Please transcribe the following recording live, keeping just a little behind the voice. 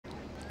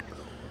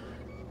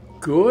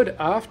Good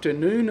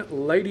afternoon,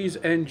 ladies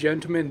and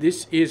gentlemen.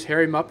 This is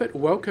Hairymuppet.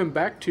 Welcome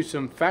back to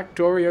some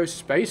Factorio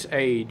Space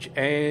Age,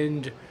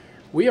 and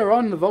we are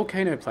on the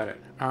volcano planet.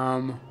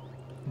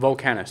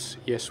 Vulcanus.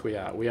 Yes, we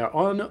are. We are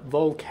on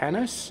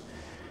Vulcanus,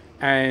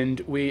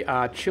 and we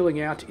are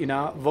chilling out in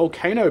our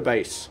volcano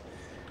base.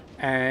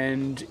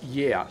 And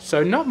yeah,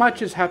 so not much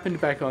has happened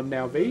back on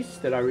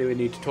Megabase that I really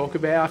need to talk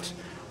about.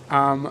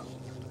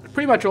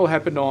 Pretty much all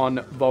happened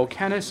on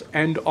Vulcanus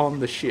and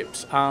on the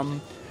ships.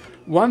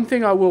 One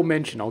thing I will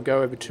mention, I'll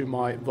go over to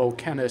my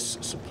Vulcanus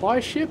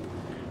supply ship.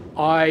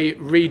 I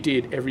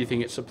redid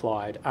everything it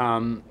supplied.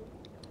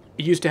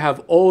 It used to have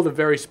all the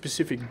very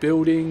specific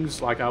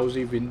buildings, like I was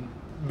even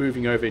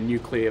moving over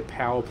nuclear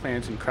power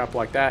plants and crap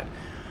like that.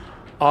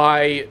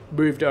 I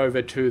moved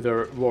over to the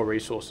raw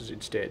resources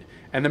instead.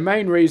 And the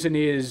main reason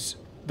is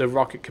the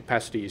rocket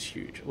capacity is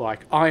huge.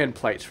 Like iron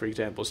plates, for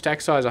example,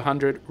 stack size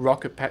 100,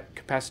 rocket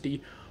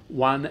capacity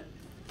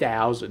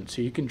 1,000.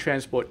 So you can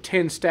transport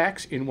 10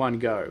 stacks in one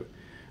go.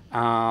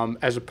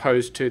 As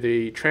opposed to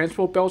the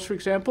transport belts, for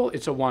example,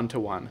 it's a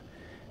 1-to-1.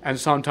 And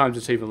sometimes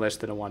it's even less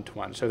than a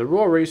 1-to-1. So the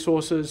raw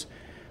resources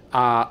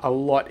are a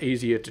lot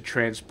easier to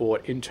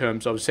transport in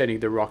terms of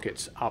sending the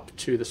rockets up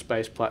to the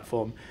space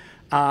platform.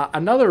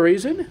 Another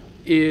reason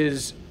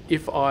is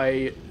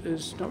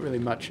there's not really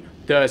much.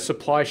 The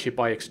supply ship,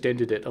 I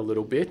extended it a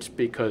little bit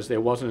because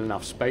there wasn't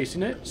enough space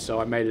in it. So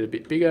I made it a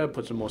bit bigger,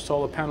 put some more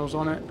solar panels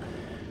on it.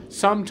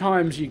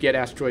 Sometimes you get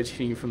asteroids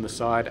hitting from the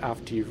side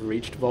after you've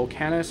reached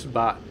Vulcanus,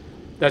 but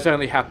that's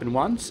only happened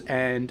once,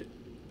 and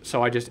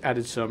so I just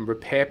added some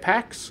repair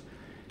packs,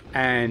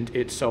 and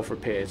it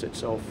self-repairs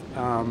itself,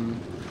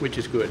 which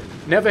is good.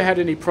 Never had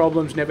any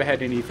problems, never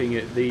had anything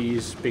at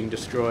these being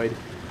destroyed.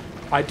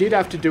 I did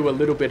have to do a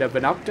little bit of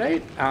an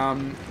update.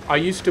 I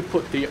used to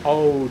put the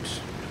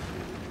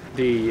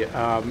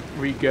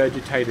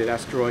regurgitated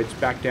asteroids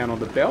back down on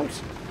the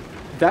belt.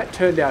 That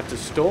turned out to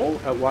stall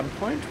at one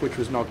point, which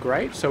was not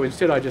great. So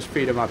instead I just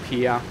feed them up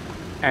here,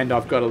 and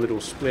I've got a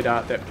little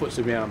splitter that puts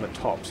them down on the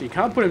top. So you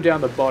can't put them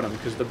down the bottom,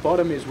 because the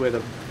bottom is where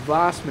the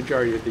vast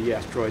majority of the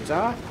asteroids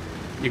are.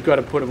 You've got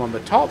to put them on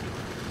the top.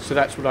 So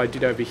that's what I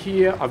did over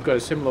here. I've got a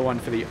similar one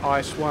for the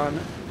ice one.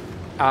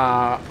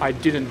 I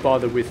didn't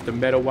bother with the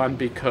metal one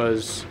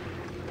because,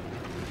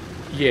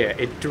 yeah,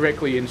 it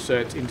directly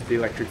inserts into the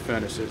electric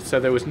furnaces.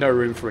 So there was no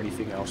room for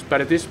anything else.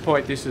 But at this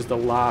point, this is the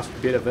last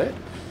bit of it.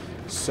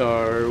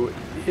 So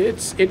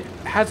it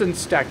hasn't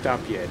stacked up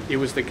yet. It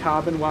was the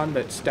carbon one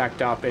that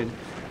stacked up, and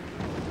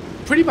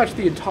pretty much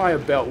the entire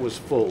belt was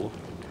full.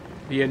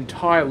 The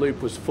entire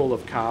loop was full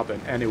of carbon,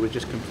 and it was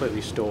just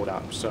completely stored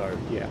up. So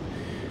yeah,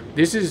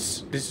 this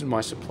is my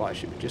supply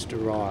ship. It just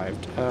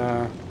arrived.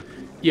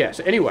 Yeah.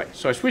 So anyway,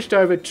 so I switched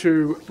over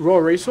to raw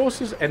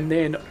resources, and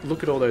then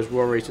look at all those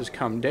raw resources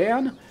come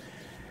down.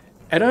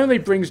 It only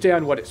brings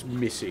down what it's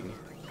missing,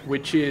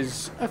 which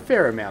is a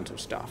fair amount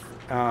of stuff.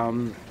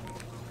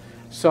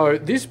 So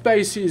this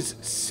base is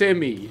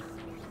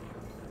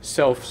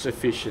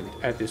semi-self-sufficient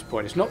at this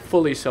point. It's not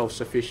fully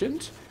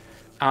self-sufficient.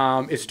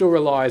 It still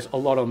relies a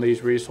lot on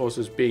these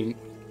resources being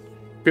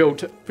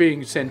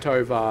sent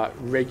over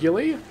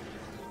regularly,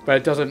 but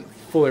it doesn't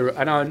fully.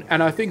 And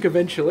I think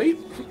eventually,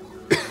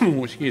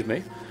 excuse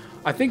me,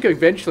 I think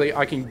eventually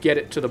I can get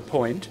it to the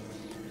point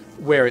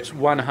where it's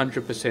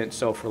 100%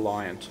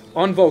 self-reliant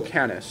on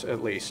Vulcanus,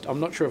 at least. I'm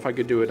not sure if I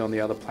could do it on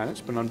the other planets,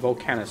 but on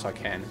Vulcanus I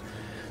can.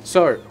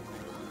 So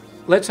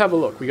let's have a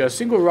look. We got a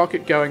single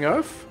rocket going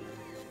off,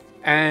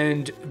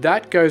 and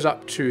that goes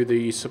up to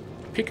the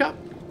pickup.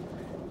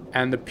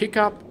 And the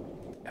pickup,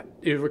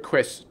 it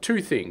requests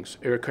two things.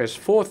 It requests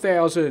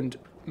 4,000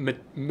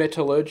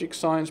 metallurgic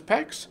science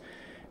packs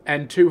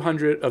and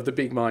 200 of the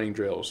big mining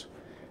drills.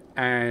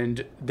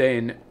 And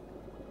then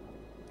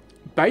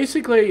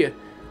basically,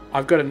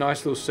 I've got a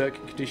nice little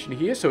circuit condition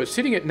here. So it's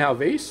sitting at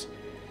Nalvis.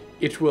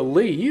 It will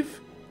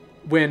leave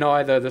when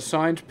either the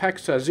science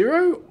packs are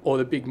 0 or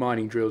the big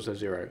mining drills are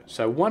 0.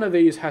 So one of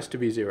these has to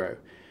be 0.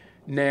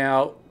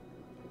 Now,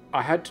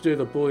 I had to do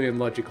the Boolean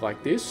logic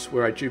like this,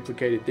 where I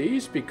duplicated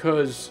these,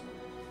 because,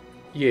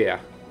 yeah,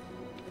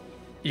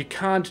 you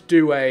can't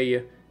do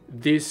a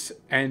this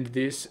and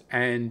this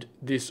and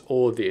this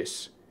or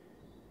this.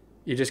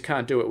 You just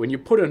can't do it. When you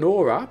put an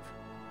OR up,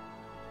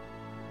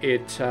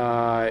 it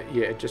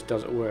just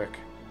doesn't work.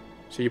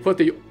 So you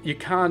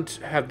can't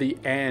have the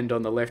AND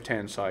on the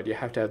left-hand side. You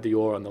have to have the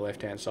OR on the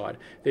left-hand side.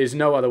 There's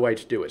no other way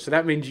to do it. So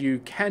that means you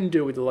can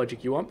do it with the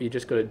logic you want, but you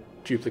just got to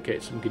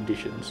duplicate some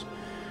conditions.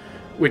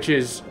 Which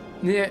is,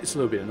 yeah, it's a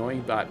little bit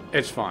annoying, but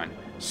it's fine.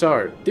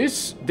 So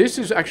this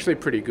is actually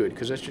pretty good,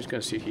 because that's just going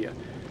to sit here.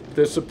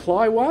 The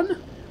supply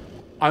one,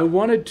 I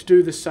wanted to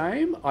do the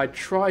same. I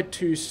tried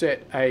to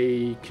set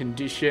a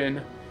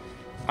condition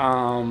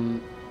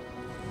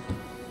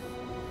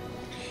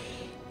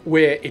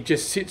where it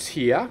just sits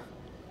here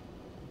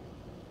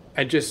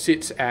and just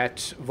sits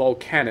at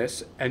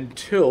Vulcanus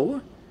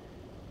until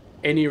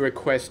any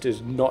request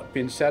has not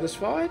been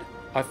satisfied.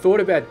 I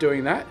thought about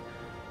doing that.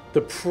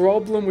 The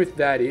problem with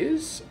that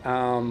is,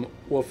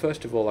 well,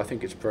 first of all, I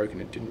think it's broken.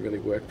 It didn't really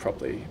work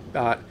properly.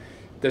 But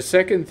The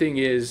second thing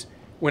is,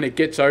 when it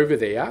gets over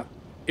there,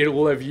 it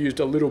will have used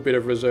a little bit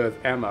of reserve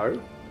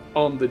ammo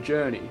on the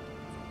journey.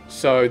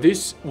 So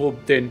this will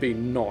then be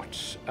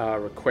not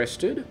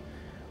requested,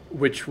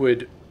 which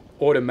would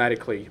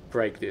automatically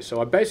break this.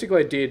 So I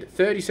basically did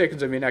 30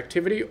 seconds of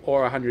inactivity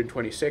or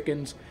 120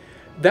 seconds.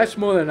 That's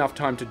more than enough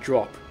time to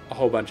drop a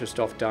whole bunch of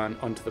stuff done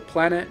onto the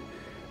planet.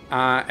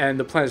 And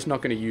the planet's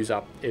not going to use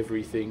up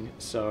everything.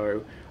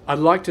 So I'd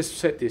like to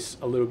set this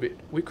a little bit.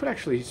 We could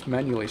actually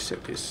manually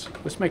set this.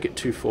 Let's make it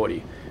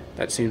 240.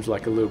 That seems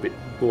like a little bit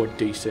more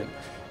decent.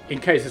 In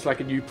case it's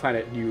like a new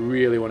planet and you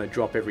really want to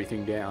drop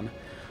everything down.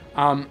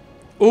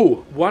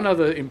 Oh, one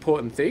other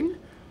important thing.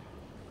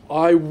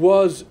 I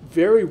was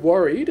very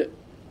worried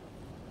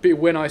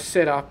when I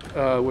set up,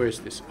 where is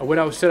this? When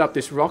I set up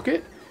this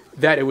rocket,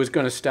 that it was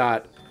going to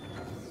start,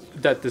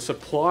 that the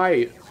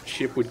supply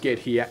ship would get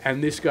here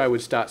and this guy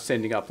would start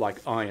sending up like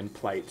iron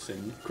plates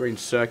and green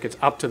circuits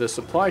up to the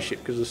supply ship,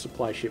 because the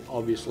supply ship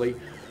obviously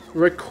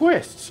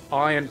requests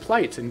iron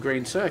plates and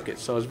green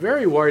circuits. So I was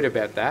very worried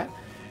about that,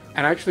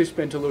 and I actually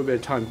spent a little bit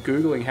of time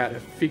Googling how to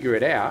figure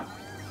it out,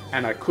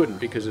 and I couldn't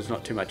because there's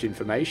not too much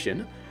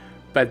information.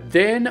 But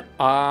then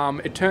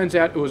it turns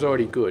out it was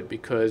already good,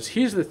 because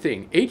here's the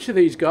thing. Each of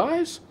these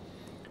guys,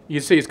 you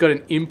see it's got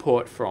an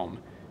import from.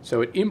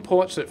 So it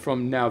imports it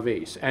from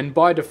Navis, and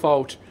by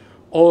default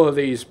all of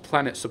these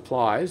planet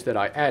supplies that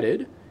I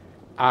added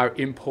are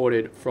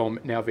imported from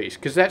Navis,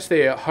 because that's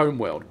their home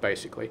world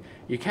basically.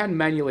 You can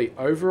manually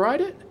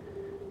override it,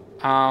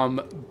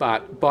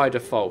 but by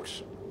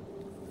default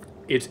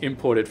it's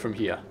imported from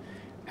here.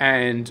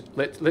 And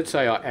let's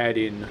say I add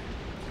in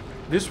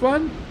this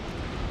one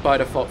by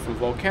default from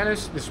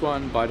Vulcanus, this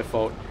one by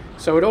default.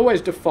 So it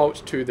always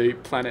defaults to the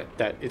planet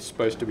that it's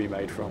supposed to be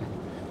made from,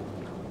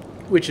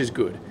 which is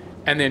good.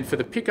 And then for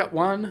the pickup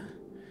one,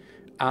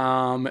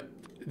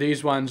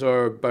 these ones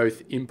are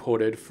both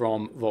imported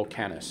from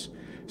Vulcanus.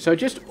 So it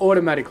just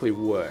automatically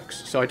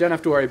works. So I don't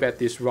have to worry about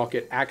this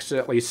rocket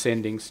accidentally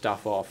sending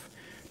stuff off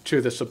to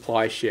the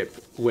supply ship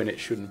when it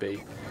shouldn't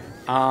be.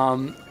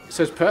 So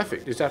it's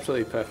perfect. It's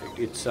absolutely perfect.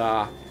 It's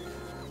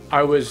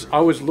I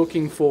was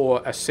looking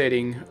for a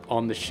setting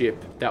on the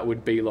ship that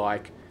would be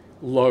like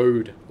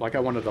load, like I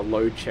wanted a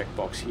load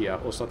checkbox here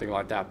or something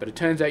like that. But it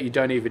turns out you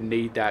don't even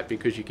need that,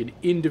 because you can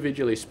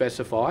individually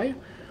specify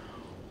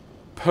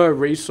per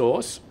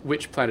resource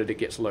which planet it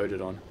gets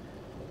loaded on,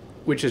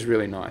 which is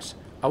really nice.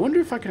 I wonder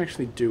if I can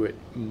actually do it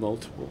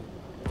multiple.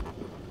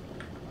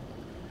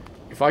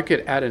 If I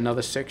could add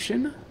another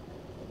section.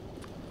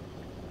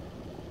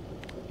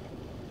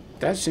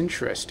 That's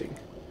interesting.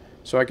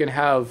 So I can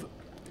have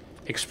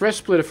express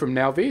splitter from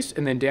Navis,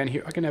 and then down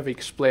here I can have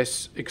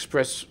express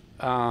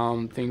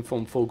thing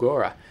from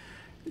Fulgora.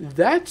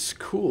 That's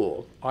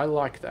cool. I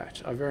like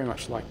that. I very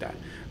much like that.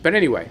 But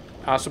anyway,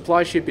 our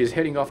supply ship is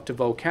heading off to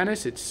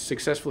Vulcanus. It's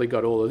successfully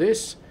got all of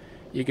this.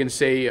 You can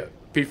see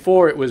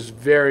before it was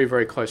very,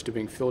 very close to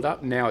being filled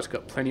up. Now it's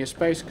got plenty of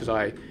space because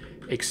I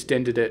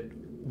extended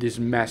it this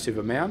massive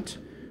amount.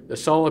 The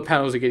solar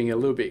panels are getting a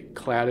little bit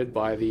clouded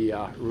by the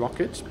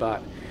rockets.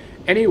 But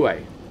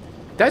anyway,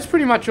 that's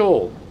pretty much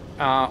all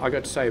I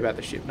got to say about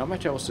the ship. Not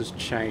much else has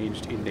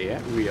changed in there,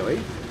 really.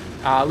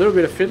 A little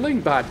bit of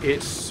fiddling, but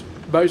it's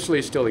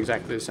mostly still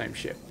exactly the same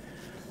ship.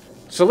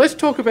 So let's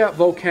talk about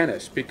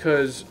Vulcanus,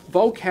 because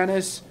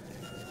Vulcanus,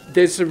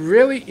 there's some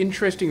really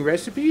interesting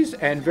recipes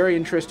and very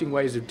interesting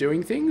ways of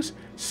doing things.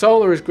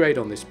 Solar is great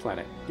on this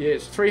planet. Yeah,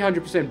 it's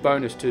 300%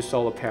 bonus to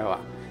solar power.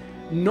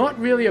 Not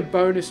really a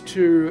bonus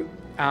to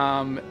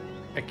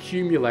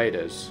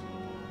accumulators,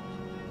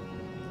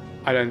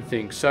 I don't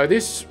think. So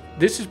this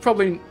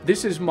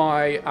is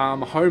my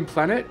home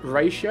planet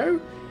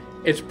ratio.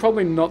 It's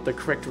probably not the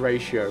correct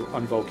ratio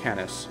on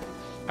Vulcanus.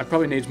 It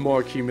probably needs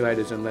more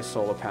accumulators and less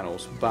solar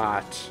panels,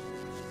 but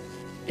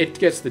it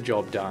gets the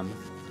job done.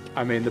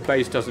 I mean, the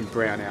base doesn't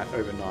brown out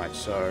overnight,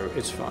 so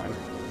it's fine.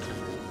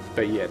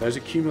 But yeah, those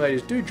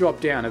accumulators do drop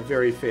down a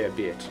very fair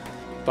bit.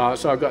 But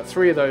so I've got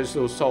 3 of those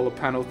little solar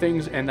panel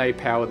things, and they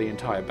power the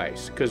entire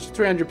base. Because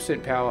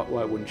 300% power,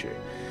 why wouldn't you?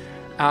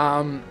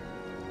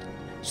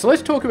 So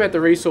let's talk about the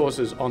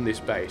resources on this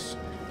base.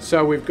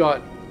 So we've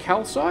got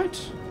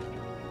calcite.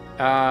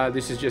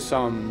 This is just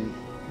some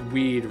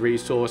weird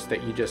resource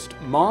that you just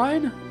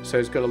mine. So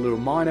it's got a little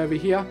mine over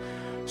here.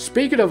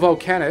 Speaking of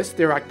Vulcanus,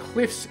 there are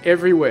cliffs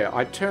everywhere.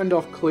 I turned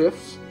off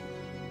cliffs.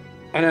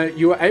 And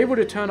you were able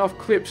to turn off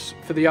cliffs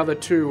for the other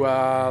two,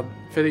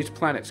 for these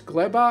planets.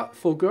 Gleba,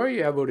 Fulgora,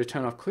 you're able to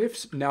turn off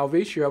cliffs.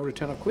 Navis, you're able to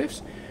turn off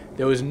cliffs.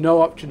 There was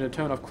no option to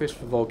turn off cliffs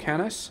for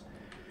Vulcanus.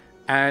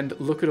 And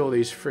look at all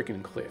these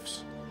freaking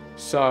cliffs.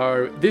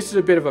 So this is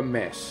a bit of a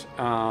mess.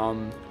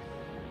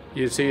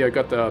 You see I've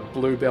got the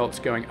blue belts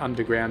going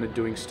underground and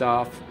doing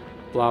stuff.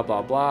 Blah,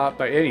 blah, blah.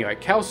 But anyway,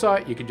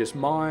 calcite, you can just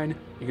mine.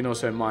 You can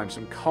also mine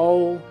some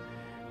coal.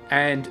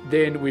 And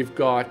then we've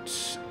got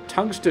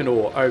tungsten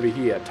ore over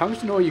here.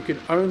 Tungsten ore you can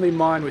only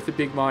mine with the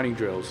big mining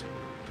drills.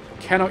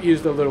 Cannot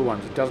use the little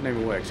ones. It doesn't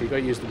even work. So you've got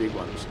to use the big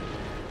ones.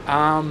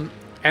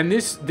 And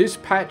this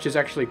patch is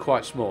actually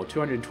quite small,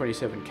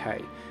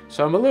 227k.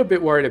 So I'm a little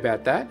bit worried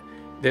about that.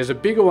 there's a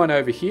bigger one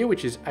over here,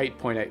 which is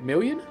 8.8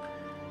 million.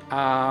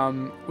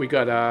 We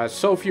got a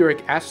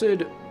sulfuric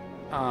acid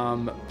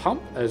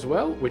pump as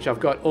well, which I've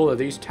got all of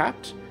these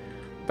tapped.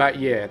 But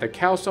yeah, the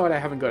calcite I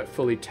haven't got it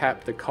fully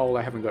tapped. The coal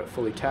I haven't got it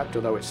fully tapped,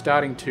 although it's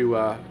starting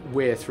to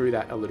wear through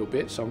that a little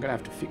bit. So I'm going to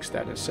have to fix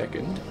that in a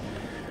second.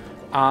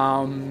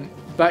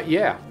 But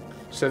yeah,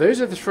 so those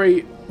are the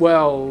three,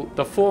 well,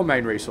 the four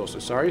main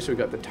resources, sorry. So we've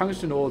got the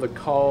tungsten ore, the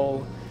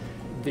coal,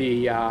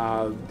 the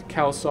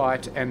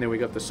calcite, and then we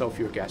got the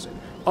sulfuric acid.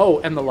 Oh,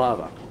 and the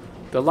lava.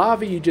 The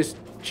lava, you just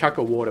chuck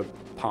a water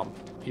pump.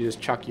 You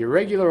just chuck your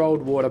regular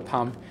old water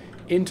pump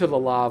into the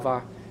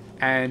lava,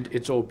 and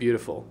it's all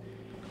beautiful.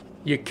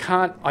 You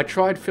can't... I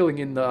tried filling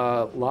in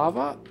the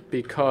lava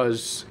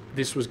because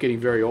this was getting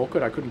very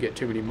awkward. I couldn't get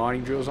too many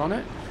mining drills on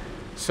it.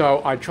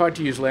 So I tried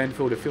to use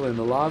landfill to fill in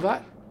the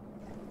lava.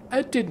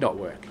 It did not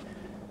work.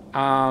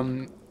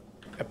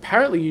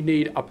 Apparently you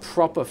need a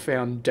proper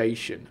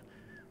foundation,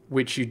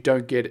 which you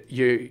don't get...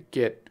 You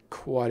get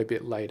quite a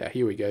bit later.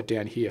 Here we go,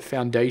 down here.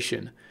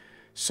 Foundation.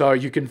 So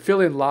you can fill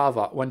in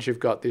lava once you've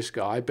got this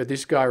guy, but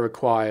this guy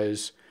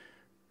requires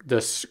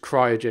this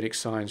cryogenic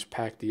science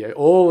pack,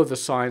 all of the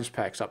science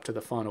packs up to the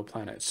final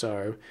planet.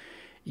 So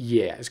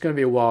yeah, it's going to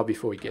be a while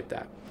before we get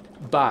that.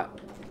 But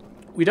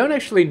we don't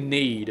actually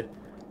need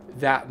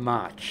that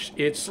much.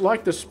 It's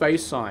like the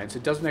space science.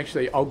 It doesn't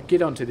actually... I'll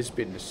get onto this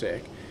bit in a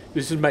sec.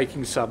 This is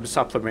making some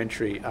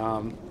supplementary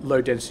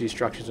low density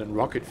structures and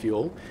rocket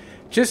fuel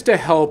just to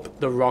help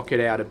the rocket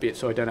out a bit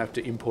so I don't have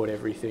to import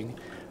everything.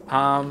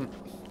 So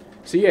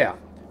yeah,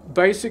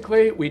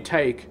 basically we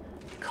take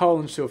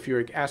coal and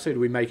sulfuric acid,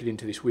 we make it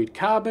into this weird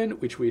carbon,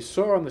 which we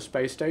saw on the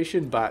space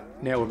station, but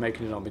now we're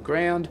making it on the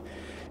ground.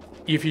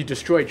 If you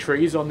destroy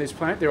trees on this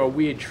planet, there are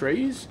weird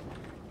trees,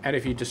 and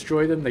if you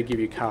destroy them, they give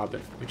you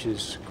carbon, which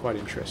is quite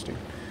interesting.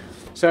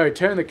 So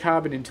turn the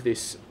carbon into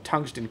this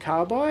tungsten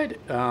carbide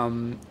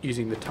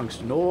using the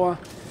tungsten ore,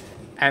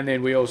 and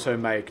then we also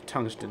make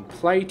tungsten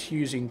plate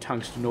using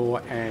tungsten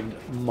ore and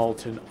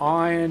molten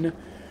iron,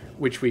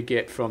 which we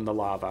get from the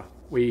lava.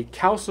 We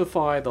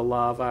calcify the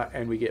lava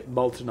and we get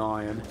molten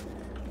iron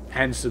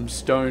and some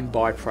stone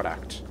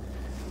byproduct.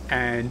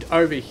 And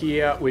over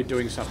here, we're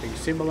doing something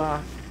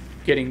similar,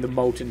 getting the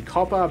molten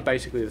copper,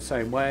 basically the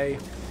same way.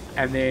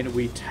 And then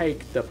we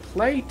take the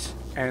plate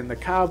and the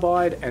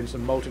carbide and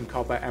some molten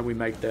copper and we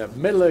make the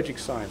metallurgic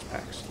science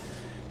packs.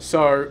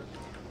 So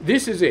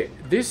this is it.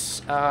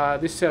 This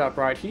setup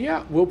right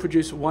here will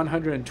produce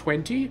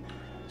 120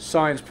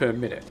 science per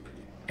minute.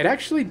 It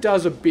actually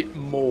does a bit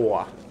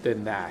more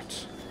than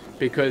that,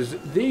 because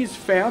these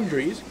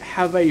foundries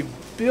have a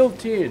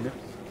built-in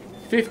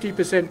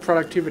 50%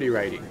 productivity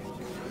rating.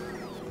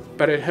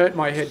 But it hurt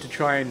my head to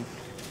try and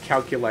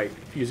calculate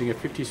using a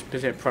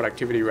 50%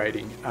 productivity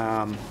rating,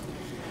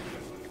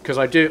 because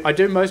I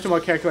do most of my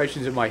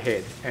calculations in my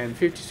head, and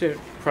 50%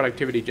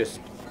 productivity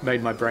just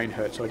made my brain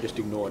hurt, so I just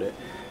ignored it.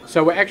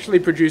 So we're actually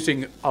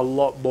producing a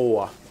lot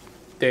more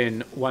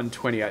than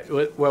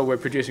 128. Well, we're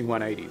producing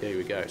 180. There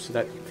we go. So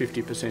that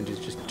 50% is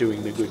just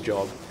doing the good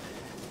job.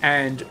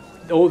 And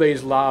all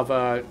these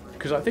lava,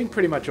 because I think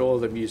pretty much all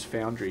of them use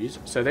foundries,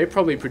 so they're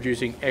probably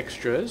producing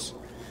extras.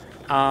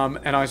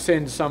 And I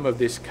send some of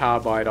this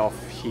carbide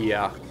off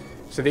here.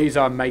 So these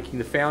are making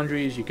the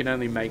foundries. You can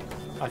only make,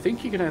 I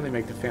think you can only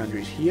make the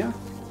foundries here.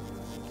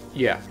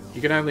 Yeah,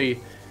 you can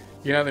only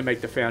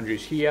make the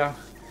foundries here.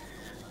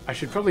 I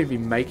should probably be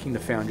making the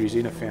foundries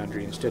in a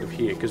foundry instead of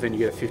here, because then you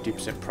get a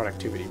 50%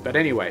 productivity. But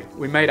anyway,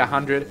 we made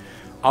 100.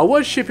 I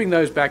was shipping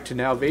those back to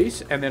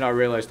Nalvis, and then I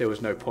realized there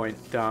was no point.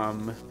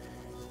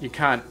 You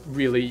can't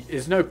really...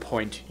 There's no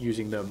point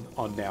using them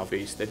on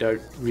Nalvis. They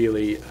don't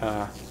really...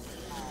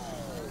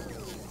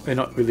 they're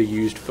not really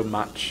used for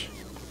much.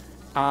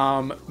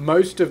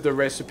 Most of the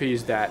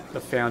recipes that the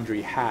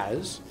foundry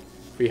has,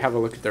 if we have a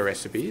look at the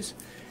recipes,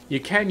 you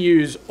can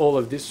use all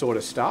of this sort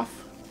of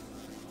stuff.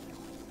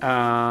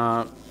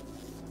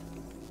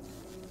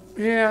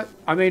 Yeah,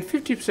 I mean,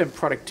 50%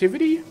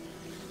 productivity,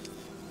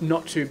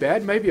 not too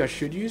bad. Maybe I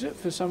should use it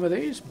for some of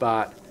these,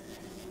 but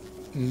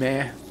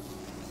meh.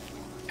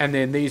 And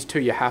then these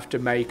two you have to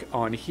make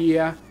on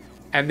here.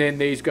 And then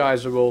these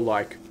guys are all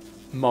like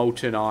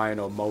molten iron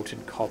or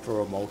molten copper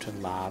or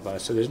molten lava.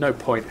 So there's no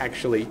point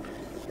actually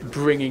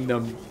bringing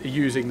them,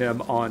 using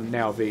them on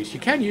Nalvis.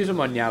 You can use them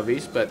on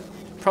Nalvis, but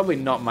probably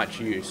not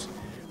much use.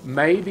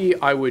 Maybe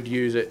I would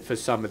use it for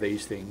some of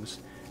these things.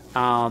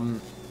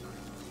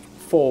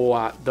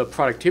 For the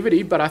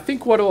productivity, but I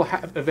think what will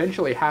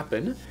eventually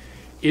happen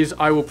is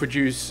I will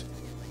produce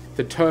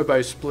the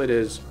turbo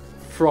splitters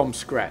from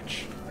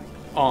scratch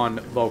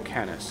on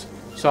Vulcanus.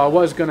 So I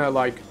was gonna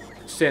like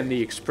send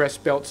the express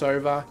belts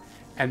over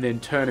and then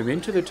turn them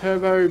into the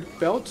turbo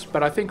belts,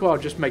 but I think I'll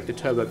just make the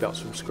turbo belts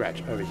from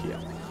scratch over here.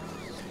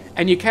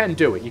 And you can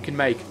do it. You can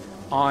make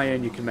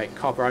iron, you can make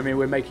copper. I mean,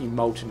 we're making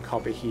molten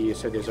copper here,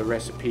 so there's a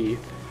recipe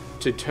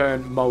to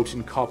turn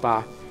molten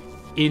copper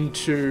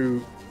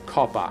into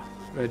copper.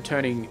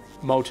 Turning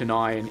molten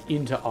iron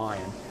into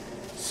iron.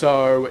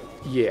 So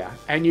yeah,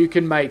 and you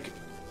can make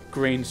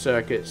green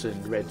circuits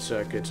and red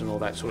circuits and all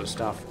that sort of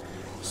stuff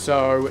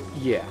So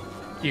yeah,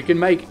 you can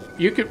make,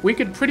 we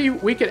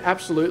could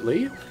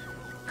absolutely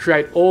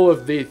create all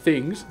of the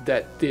things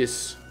that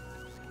this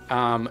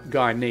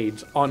guy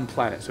needs on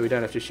planet, so we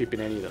don't have to ship in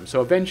any of them.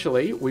 So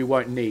eventually we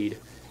won't need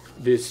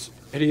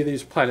any of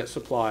these planet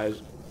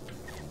supplies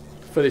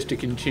for this to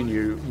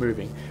continue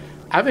moving.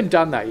 I haven't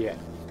done that yet.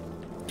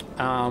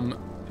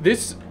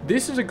 This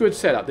is a good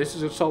setup. This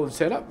is a solid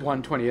setup,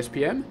 120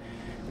 SPM.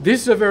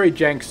 This is a very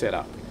jank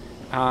setup.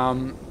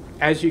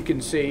 As you can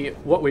see,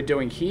 what we're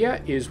doing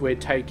here is we're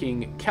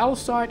taking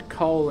calcite,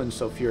 coal, and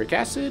sulfuric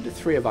acid,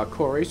 3 of our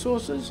core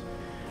resources,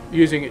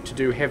 using it to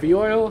do heavy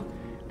oil,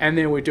 and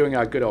then we're doing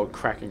our good old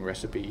cracking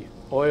recipe.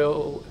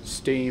 Oil,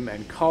 steam,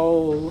 and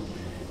coal,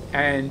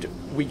 and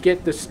we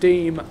get the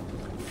steam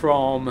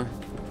from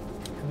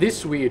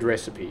this weird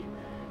recipe,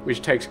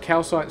 which takes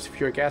calcite and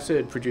sulfuric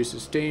acid,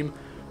 produces steam.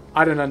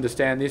 I don't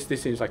understand this.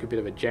 This seems like a bit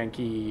of a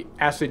janky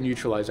acid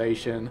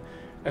neutralization.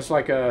 It's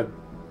like a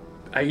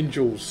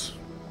Angel's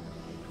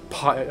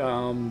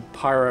pyro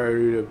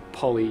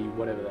poly,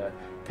 whatever the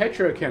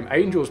petrochem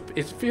Angels.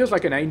 It feels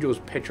like an Angel's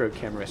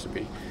petrochem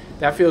recipe.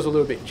 That feels a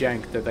little bit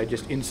jank that they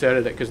just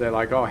inserted it because they're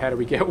like, oh, how do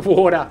we get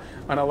water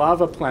on a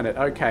lava planet?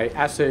 Okay,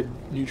 acid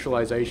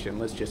neutralization.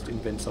 Let's just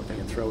invent something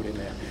and throw it in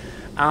there.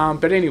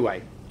 But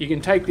anyway, you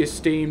can take this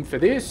steam for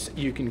this.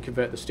 You can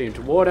convert the steam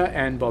to water,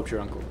 and Bob's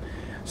your uncle.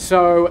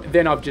 So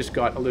then I've just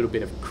got a little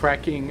bit of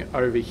cracking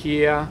over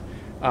here.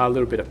 A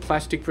little bit of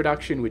plastic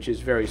production, which is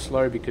very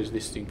slow because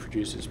this thing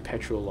produces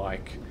petrol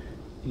like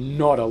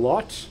not a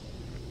lot.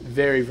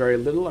 Very, very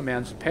little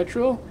amounts of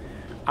petrol.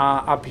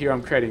 Up here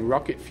I'm creating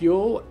rocket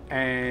fuel,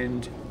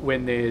 and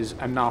when there's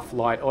enough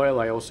light oil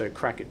I also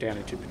crack it down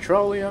into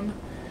petroleum.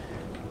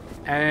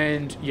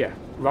 And yeah,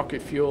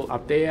 rocket fuel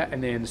up there,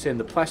 and then send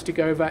the plastic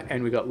over,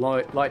 and we've got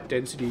low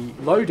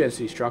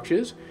density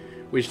structures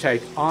which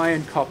take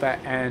iron, copper,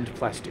 and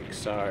plastic.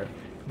 So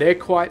they're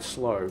quite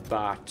slow,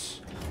 but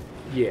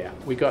yeah,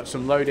 we got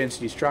some low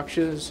density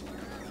structures,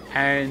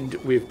 and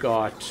we've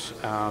got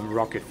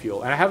rocket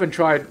fuel. And I haven't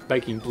tried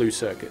making blue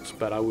circuits,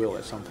 but I will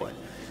at some point.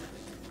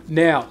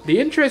 Now, the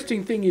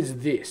interesting thing is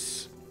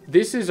this.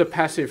 This is a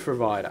passive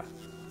provider.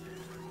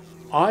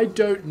 I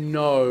don't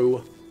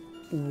know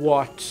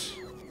what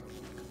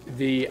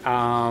the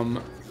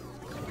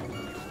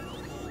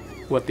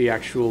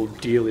actual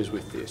deal is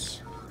with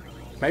this.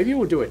 Maybe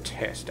we'll do a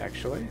test,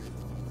 actually.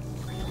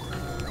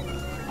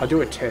 I'll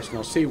do a test and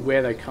I'll see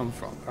where they come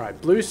from. Alright,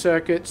 blue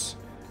circuits.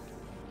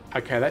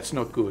 Okay, that's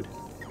not good.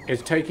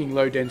 It's taking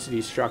low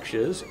density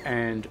structures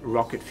and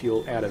rocket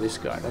fuel out of this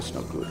guy. That's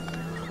not good.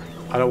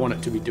 I don't want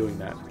it to be doing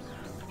that.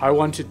 I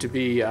want it to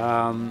be...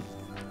 Okay,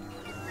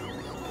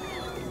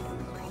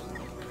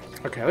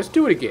 let's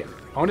do it again.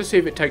 I want to see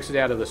if it takes it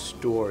out of the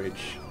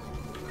storage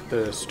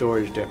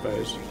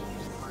depots.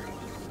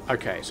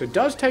 Okay, so it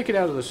does take it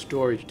out of the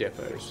storage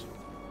depots.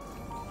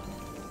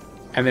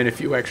 And then a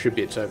few extra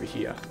bits over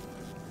here.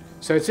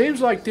 So it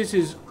seems like this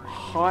is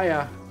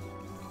higher...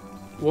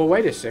 Well,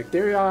 wait a sec.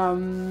 There,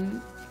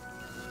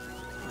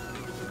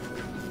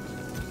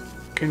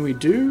 can we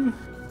do...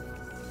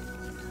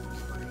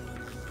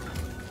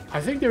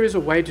 I think there is a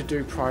way to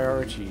do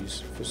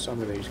priorities for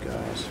some of these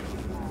guys.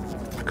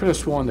 I could have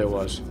sworn there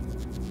was.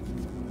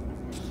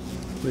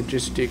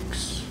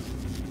 Logistics.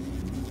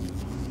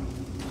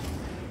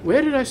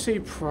 Where did I see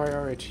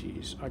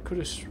priorities? I could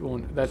have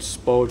sworn... That's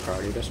spoiled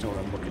priority. That's not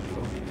what I'm looking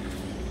for.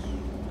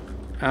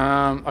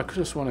 I could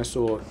have sworn I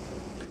saw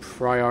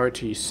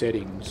priority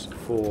settings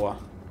for...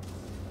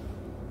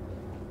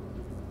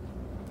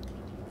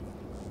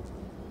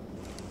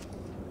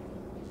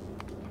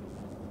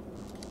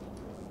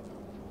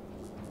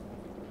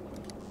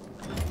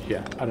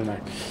 Yeah, I don't know.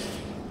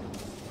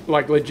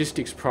 Like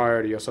logistics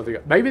priority or something.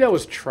 Maybe that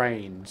was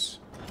trains.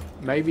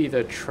 Maybe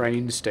the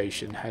train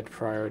station had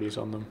priorities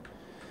on them.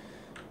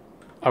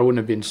 I wouldn't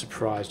have been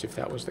surprised if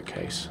that was the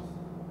case.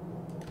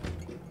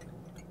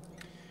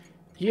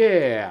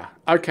 Yeah.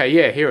 Okay,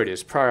 yeah, here it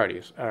is.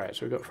 Priorities. Alright,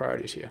 so we've got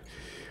priorities here.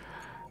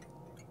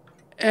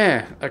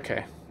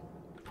 Okay.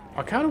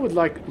 I kind of would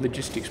like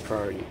logistics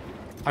priority.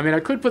 I mean, I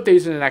could put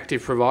these in an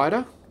active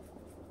provider.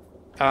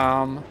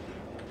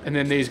 And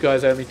then these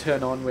guys only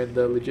turn on when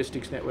the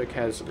logistics network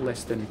has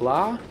less than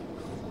blah.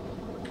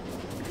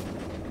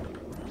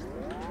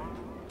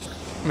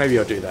 Maybe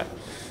I'll do that.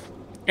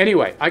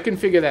 Anyway, I can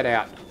figure that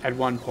out at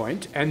one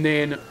point, and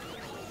then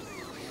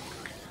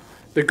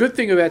the good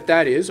thing about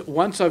that is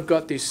once I've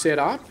got this set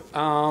up,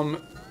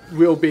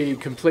 we'll be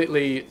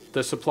completely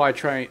the supply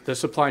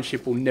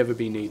ship will never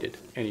be needed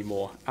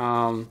anymore.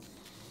 Although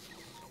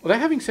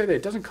having said that,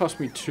 it doesn't cost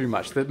me too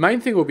much. The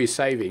main thing we'll be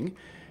saving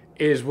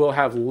is we'll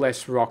have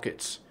less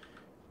rockets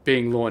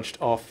being launched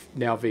off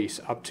Nalvis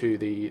up to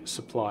the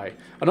supply.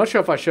 I'm not sure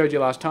if I showed you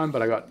last time,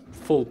 but I got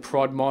full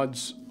prod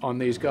mods on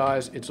these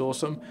guys. It's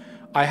awesome.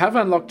 I have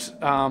unlocked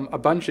a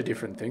bunch of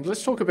different things.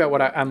 Let's talk about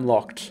what I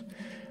unlocked.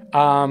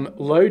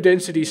 Low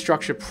density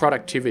structure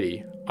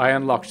productivity. I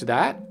unlocked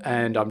that,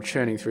 and I'm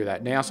churning through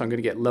that now. So I'm going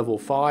to get level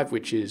 5,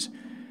 which is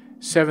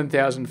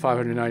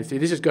 7,593.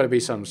 This has got to be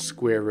some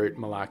square root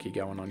malarkey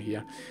going on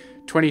here.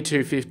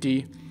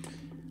 2250.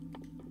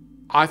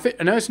 I think,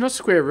 no, it's not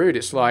square root.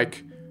 It's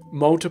like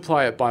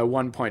multiply it by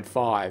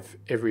 1.5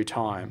 every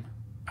time.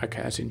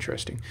 Okay, that's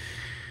interesting.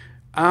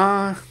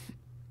 Yeah,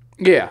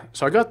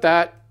 so I got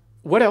that.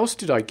 What else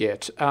did I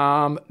get?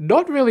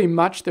 Not really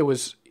much that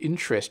was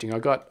interesting. I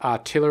got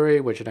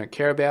artillery, which I don't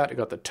care about. I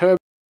got the turbo,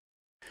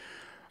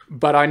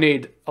 but I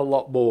need a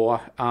lot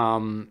more.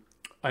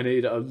 I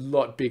need a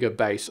lot bigger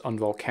base on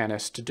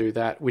Vulcanus to do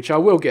that, which I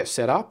will get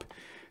set up.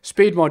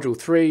 Speed module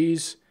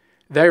 3s,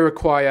 they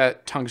require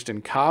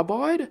tungsten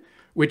carbide,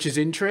 which is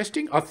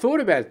interesting. I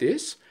thought about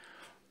this.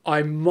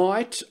 I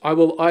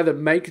will either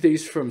make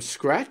these from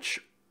scratch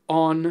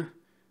on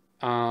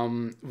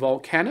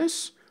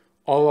Vulcanus,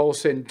 or I'll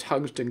send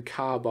tungsten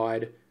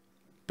carbide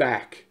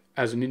back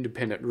as an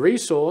independent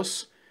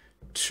resource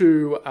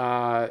to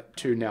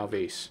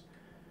Nalvis.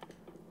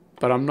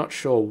 But I'm not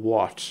sure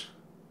what.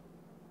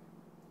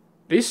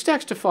 These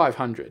stacks to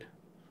 500.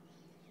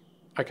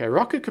 Okay,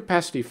 rocket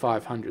capacity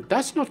 500.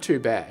 That's not too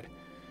bad.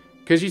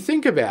 Because you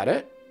think about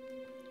it,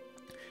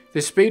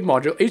 this speed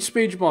module, each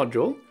speed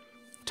module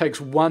takes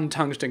 1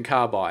 tungsten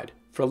carbide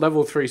for a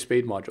level 3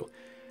 speed module.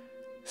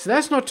 So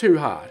that's not too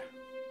hard.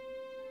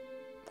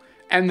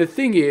 And the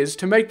thing is,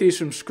 to make these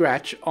from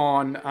scratch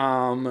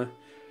on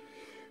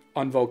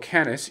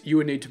Vulcanus, you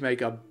would need to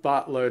make a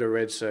buttload of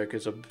red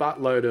circuits, a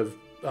buttload of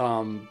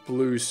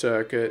blue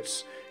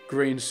circuits,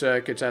 green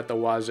circuits at the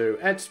wazoo.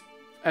 That's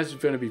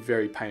going to be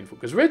very painful,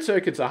 because red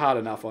circuits are hard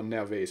enough on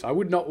Nalvis. I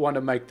would not want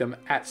to make them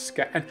at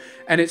scale.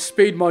 And it's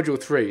speed module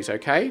 3s,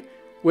 okay?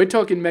 We're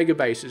talking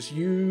megabases.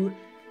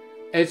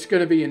 It's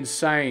going to be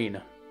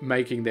insane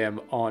making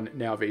them on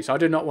Nalvis. I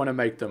do not want to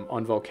make them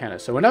on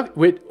Vulcanus. So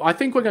I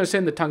think we're going to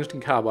send the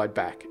tungsten carbide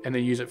back and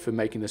then use it for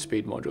making the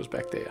speed modules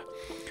back there.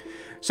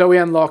 So we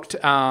unlocked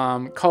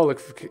coal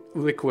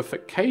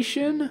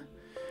liquefaction.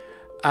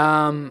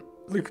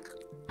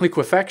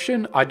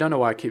 Liquefaction. I don't know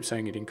why I keep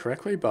saying it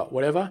incorrectly, but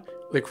whatever.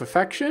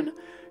 Liquefaction.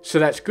 So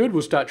that's good.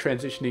 We'll start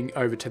transitioning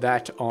over to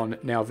that on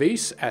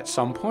Nalvis at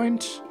some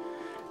point.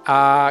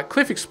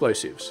 Cliff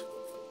explosives,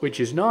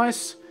 which is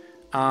nice.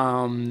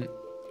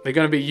 They're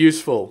going to be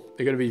useful.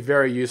 They're going to be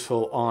very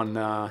useful on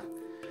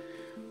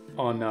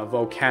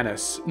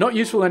Vulcanus. Not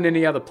useful on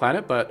any other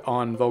planet, but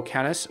on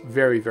Vulcanus,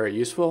 very, very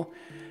useful.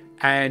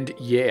 And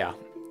yeah,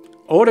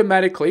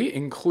 automatically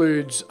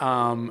includes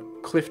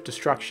cliff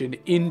destruction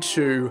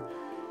into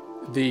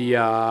the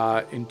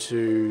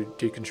into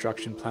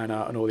deconstruction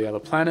planner and all the other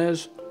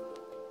planners,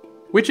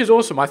 which is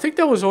awesome. I think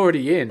that was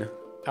already in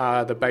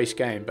the base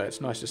game, but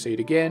it's nice to see it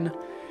again.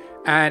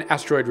 And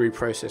asteroid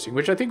reprocessing,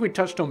 which I think we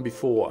touched on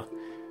before,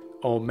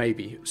 or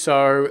maybe.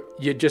 So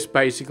you just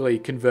basically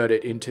convert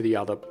it into the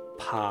other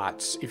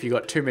parts. If you've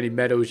got too many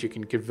metals, you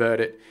can convert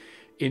it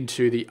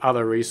into the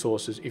other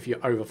resources if you're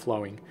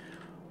overflowing,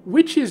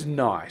 which is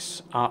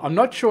nice. I'm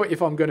not sure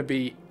if I'm going to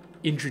be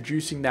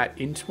introducing that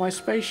into my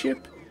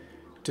spaceship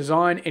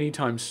design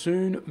anytime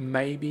soon,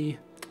 maybe.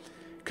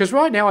 Because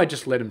right now I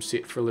just let them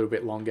sit for a little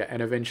bit longer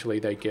and eventually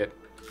they get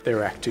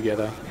their act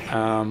together.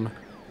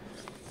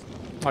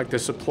 Like the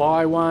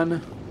supply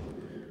one.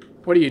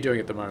 What are you doing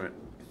at the moment?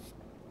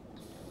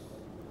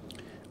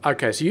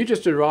 Okay, so you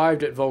just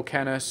arrived at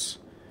Vulcanus.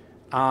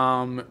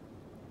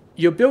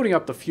 You're building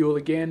up the fuel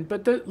again,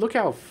 but look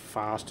how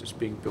fast it's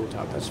being built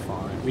up. That's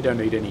fine. We don't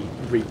need any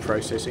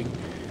reprocessing.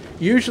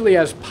 Usually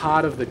as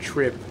part of the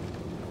trip,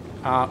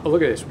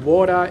 look at this.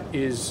 Water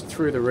is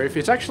through the roof.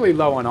 It's actually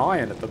low on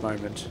iron at the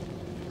moment,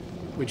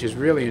 which is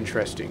really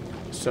interesting.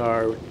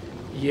 So,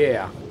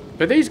 yeah.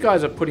 But these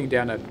guys are putting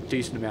down a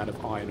decent amount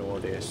of iron ore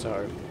there,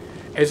 so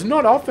it's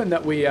not often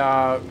that we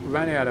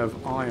run out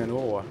of iron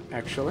ore,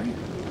 actually.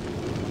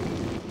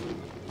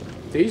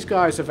 These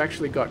guys have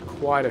actually got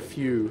quite a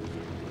few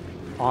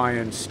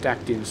iron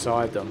stacked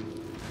inside them,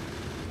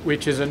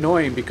 which is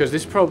annoying because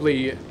this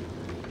probably...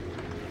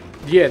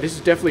 Yeah, this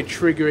is definitely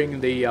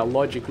triggering the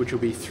logic which will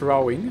be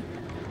throwing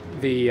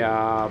the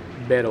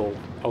metal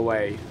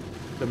away,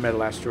 the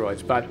metal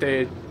asteroids. But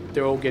they're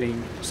all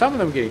getting... Some of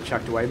them are getting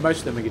chucked away, most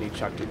of them are getting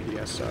chucked in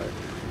here, so...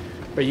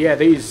 But yeah,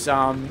 these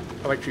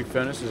electric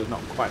furnaces are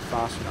not quite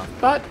fast enough.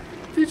 But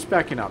it's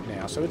backing up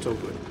now, so it's all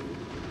good.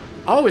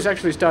 Oh, it's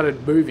actually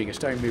started moving. It's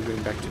starting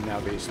moving back to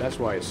Nalvis. That's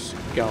why it's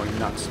going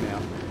nuts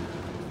now.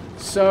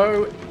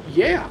 So,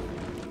 yeah.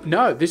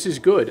 No, this is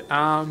good.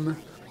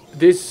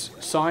 This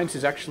science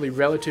is actually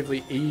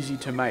relatively easy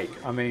to make.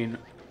 I mean,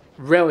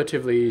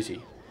 relatively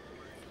easy.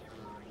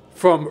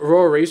 From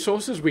raw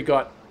resources, we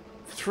got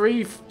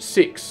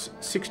six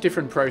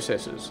different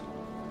processes,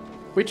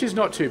 which is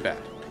not too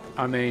bad.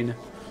 I mean,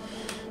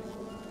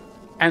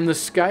 and the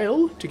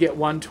scale to get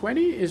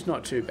 120 is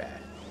not too bad.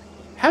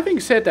 Having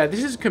said that,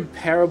 this is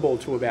comparable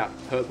to about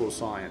purple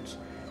science.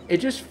 It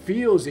just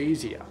feels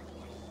easier.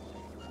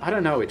 I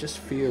don't know, it just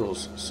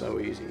feels so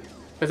easy.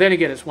 But then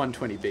again, it's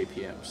 120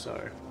 BPM,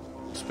 so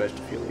it's supposed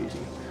to feel easy.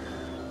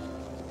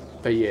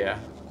 But yeah,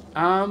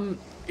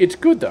 it's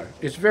good though.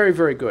 It's very,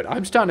 very good.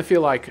 I'm starting to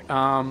feel like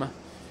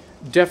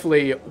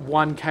definitely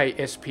 1K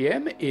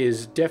SPM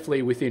is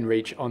definitely within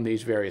reach on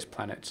these various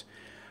planets.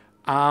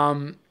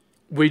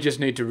 we just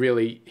need to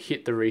really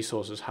hit the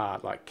resources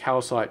hard, like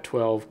calcite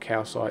 12,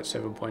 calcite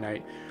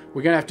 7.8.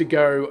 We're going to have to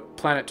go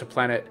planet to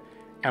planet,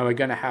 and we're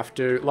going to have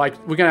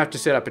to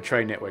set up a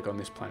trade network on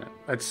this planet.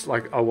 That's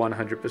like a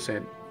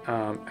 100%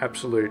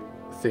 absolute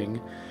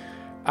thing.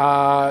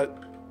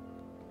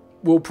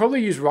 We'll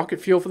probably use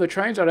rocket fuel for the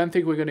trains. I don't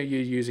think we're going to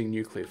use using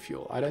nuclear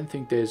fuel. I don't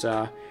think there's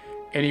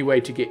any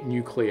way to get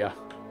nuclear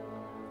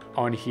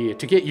on here.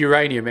 To get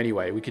uranium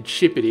anyway. We could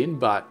ship it in,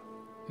 but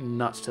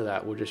nuts to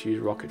that. We'll just use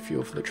rocket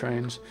fuel for the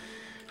trains.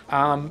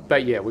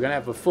 But yeah, we're going to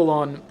have a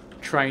full-on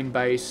train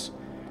base.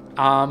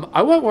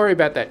 I won't worry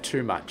about that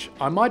too much.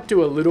 I might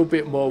do a little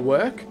bit more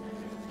work,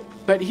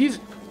 but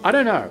I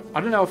don't know.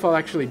 I don't know if I'll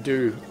actually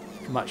do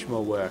much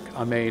more work.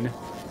 I mean,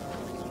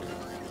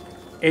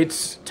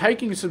 it's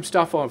taking some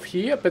stuff off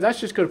here, but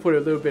that's just got to put a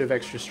little bit of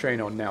extra strain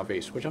on Now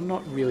Beast, which I'm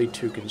not really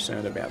too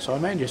concerned about. So I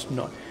may just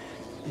not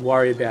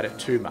worry about it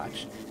too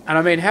much. And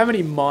I mean, how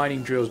many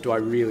mining drills do I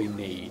really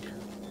need?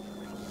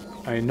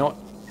 I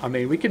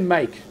mean, we can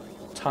make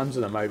tons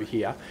of them over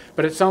here,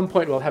 but at some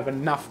point we'll have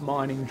enough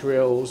mining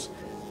drills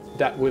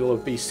that we'll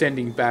be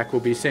sending back.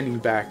 We'll be sending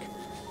back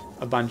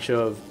a bunch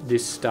of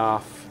this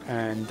stuff,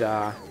 and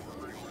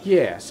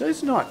yeah, so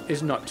it's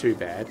not too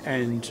bad.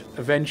 And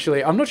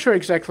eventually, I'm not sure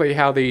exactly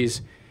how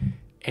these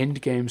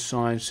endgame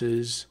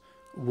sciences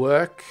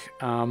work,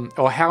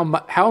 or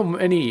how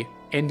many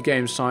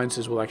endgame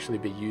sciences we'll actually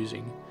be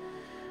using.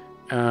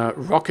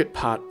 Rocket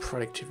part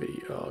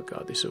productivity. Oh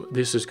god,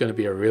 this is going to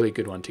be a really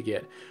good one to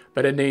get.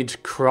 But it needs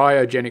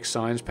cryogenic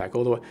science pack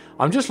all the way.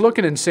 I'm just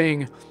looking and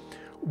seeing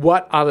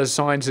what other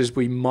sciences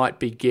we might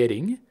be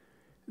getting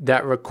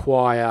that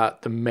require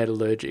the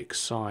metallurgic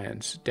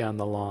science down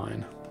the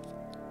line.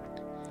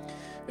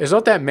 There's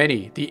not that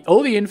many.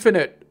 All the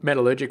infinite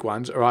metallurgic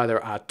ones are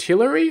either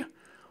artillery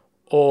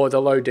or the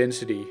low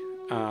density.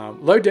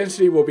 Low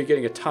density we'll be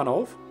getting a ton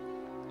of.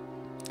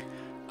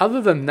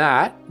 Other than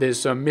that, there's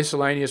some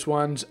miscellaneous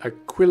ones. A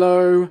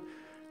Quillo,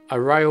 a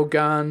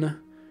railgun,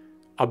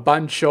 a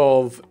bunch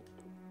of...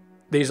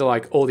 These are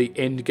like all the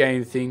end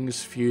game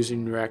things.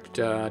 Fusion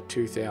reactor,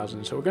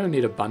 2000. So we're going to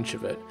need a bunch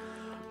of it.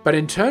 But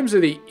in terms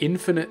of the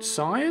infinite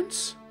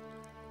science,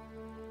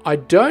 I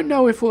don't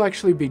know if we'll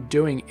actually be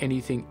doing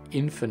anything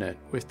infinite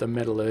with the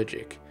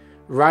metallurgic.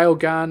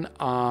 Railgun,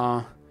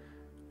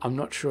 I'm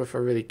not sure if I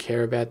really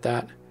care about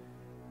that.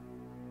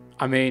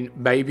 I mean,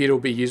 maybe it'll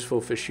be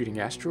useful for shooting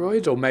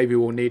asteroids, or maybe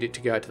we'll need it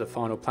to go to the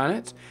final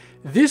planets.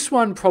 This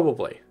one,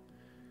 probably.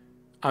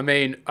 I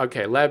mean,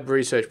 okay, lab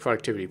research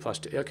productivity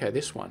plus... Okay,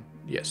 this one.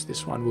 Yes,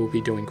 this one we'll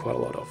be doing quite a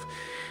lot of.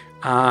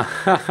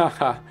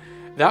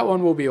 That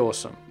one will be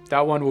awesome.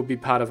 That one will be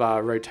part of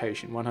our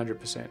rotation,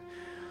 100%.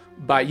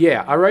 But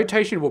yeah, our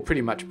rotation will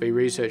pretty much be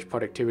research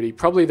productivity.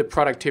 Probably the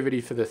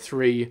productivity for the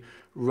 3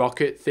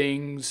 rocket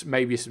things,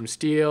 maybe some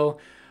steel.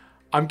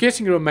 I'm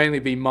guessing it'll mainly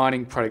be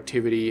mining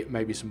productivity,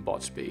 maybe some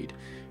bot speed,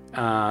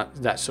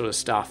 that sort of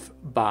stuff.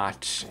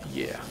 But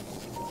yeah.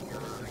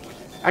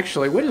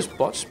 Actually, where does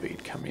bot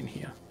speed come in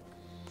here?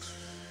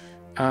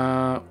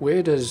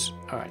 Where does...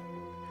 Alright.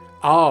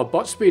 Oh,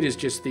 bot speed is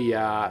just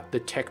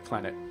the tech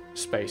planet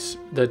space.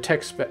 The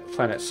tech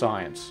planet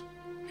science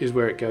is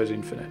where it goes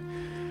infinite.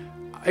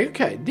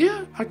 Okay,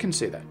 yeah, I can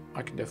see that.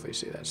 I can definitely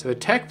see that. So the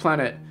tech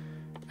planet,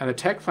 and the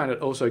tech planet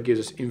also gives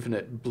us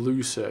infinite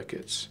blue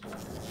circuits.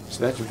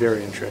 So that's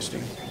very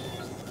interesting.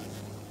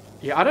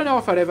 Yeah, I don't know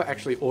if I'd ever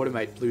actually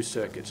automate blue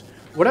circuits.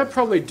 What I'd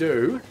probably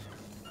do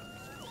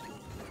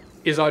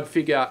is I'd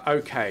figure,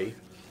 okay,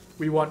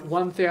 we want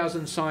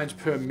 1,000 science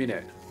per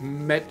minute,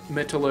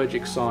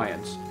 metallurgic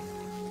science.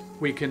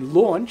 We can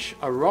launch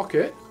a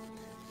rocket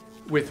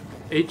with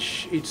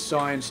each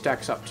science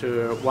stacks up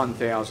to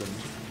 1,000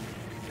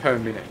 per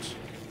minute.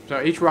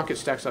 So each rocket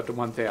stacks up to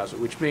 1,000,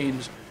 which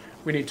means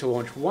we need to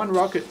launch 1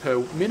 rocket per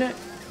minute,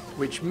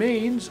 which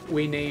means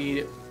we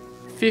need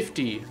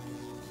 50,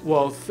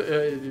 well,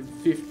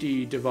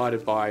 50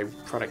 divided by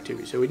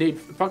productivity. So we need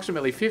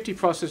approximately 50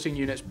 processing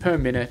units per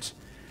minute,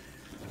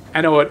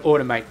 and I would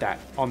automate that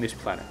on this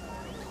planet.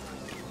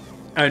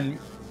 And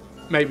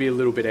maybe a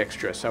little bit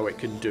extra so it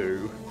can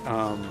do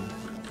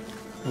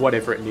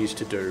whatever it needs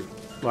to do,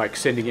 like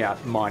sending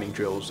out mining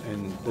drills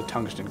and the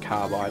tungsten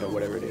carbide or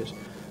whatever it is.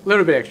 A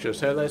little bit extra,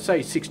 so let's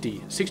say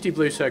 60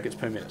 blue circuits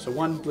per minute, so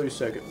 1 blue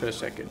circuit per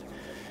second.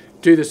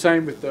 Do the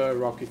same with the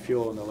rocket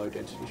fuel and the low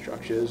density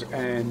structures,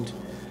 and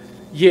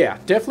yeah,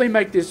 definitely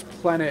make this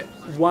planet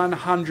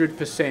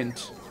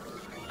 100%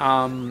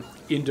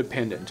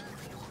 independent.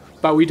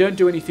 But we don't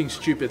do anything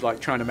stupid like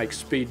trying to make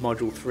speed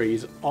module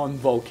 3s on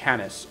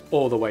Vulcanus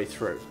all the way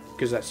through,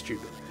 because that's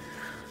stupid.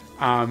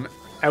 And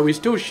we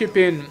still ship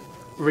in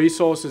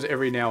resources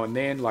every now and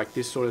then, like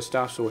this sort of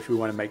stuff. So if we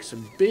want to make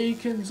some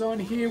beacons on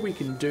here, we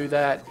can do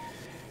that.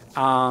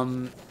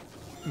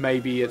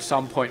 Maybe at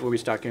some point when we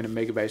start getting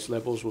to Megabase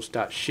levels, we'll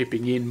start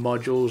shipping in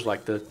modules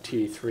like the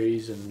tier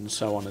 3s and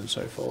so on and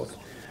so forth.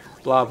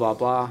 Blah, blah,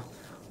 blah.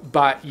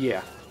 But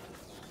yeah,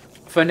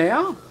 for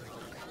now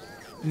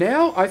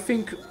I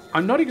think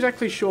I'm not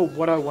exactly sure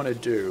what I want to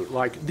do.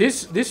 Like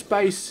this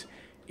base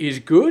is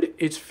good.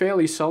 it's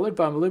fairly solid,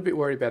 but I'm a little bit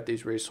worried about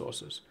these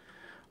resources.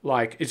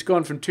 Like, it's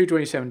gone from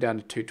 227 down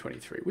to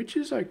 223, which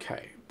is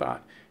okay.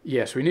 But,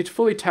 yes, we need to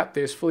fully tap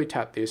this, fully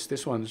tap this.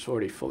 This one's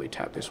already fully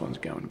tapped. This one's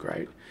going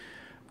great.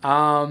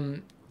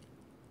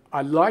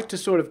 I'd like to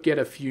sort of get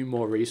a few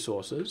more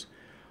resources,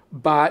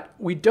 but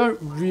we don't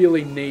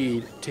really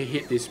need to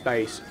hit this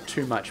base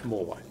too much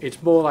more.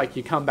 It's more like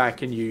you come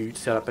back and you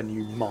set up a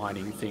new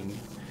mining thing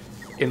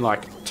in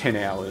like 10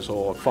 hours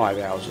or 5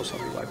 hours or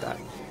something like that.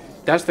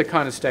 That's the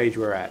kind of stage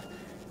we're at.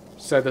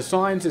 So the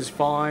science is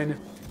fine.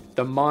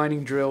 The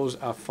mining drills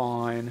are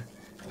fine.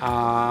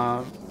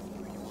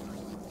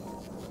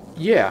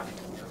 Yeah.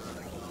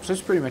 So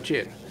that's pretty much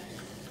it.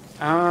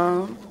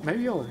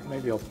 Maybe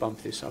I'll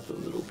bump this up a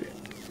little bit.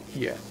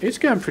 Yeah, it's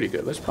going pretty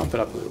good. Let's bump it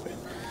up a little bit.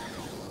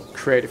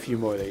 Create a few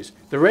more of these.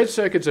 The red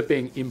circuits are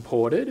being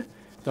imported.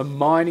 The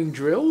mining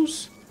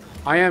drills,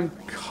 I am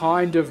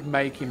kind of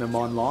making them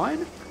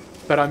online,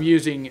 but I'm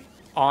using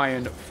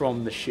iron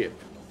from the ship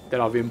that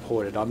I've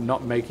imported. I'm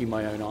not making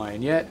my own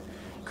iron yet.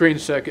 Green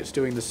circuit's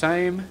doing the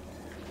same.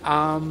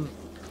 I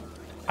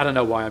don't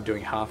know why I'm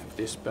doing half of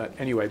this, but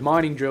anyway,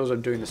 mining drills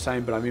I'm doing the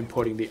same, but I'm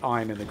importing the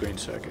iron and the green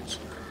circuits.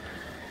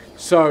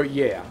 So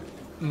yeah,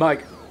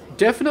 Mike,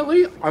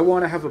 definitely I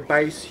want to have a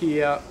base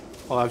here.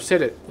 Well, I've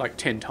said it like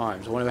 10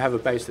 times. I want to have a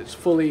base that's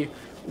fully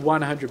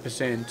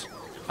 100%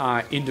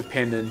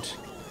 independent.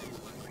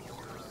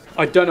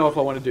 I don't know if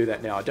I want to do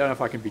that now. I don't know if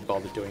I can be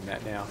bothered doing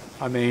that now.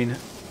 I mean,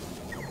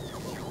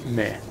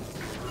 meh.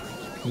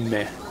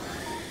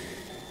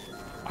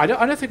 I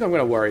don't think I'm going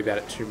to worry about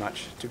it too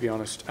much, to be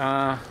honest.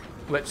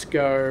 Let's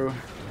go.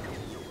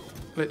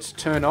 Let's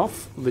turn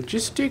off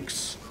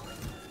logistics.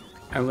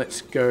 And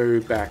let's go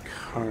back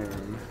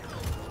home.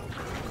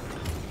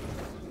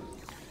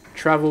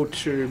 Travel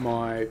to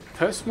my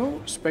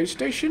personal space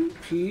station,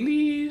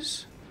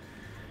 please.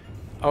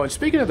 Oh, and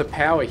speaking of the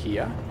power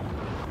here.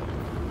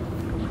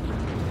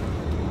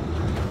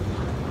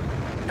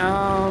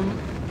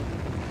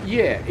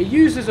 Yeah, it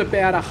uses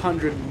about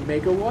 100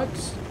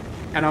 megawatts.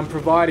 And I'm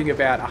providing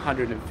about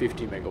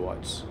 150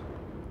 megawatts.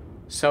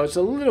 So it's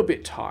a little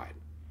bit tight.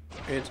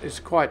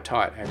 It's quite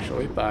tight,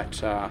 actually,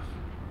 but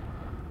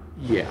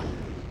yeah.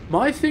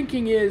 My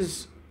thinking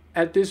is,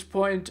 at this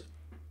point,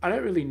 I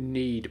don't really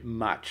need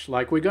much.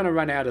 Like, we're going to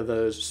run out of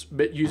those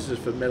uses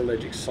for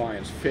metallurgic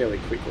science fairly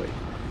quickly.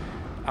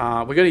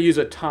 We're going to use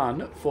a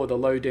ton for the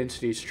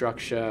low-density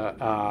structure,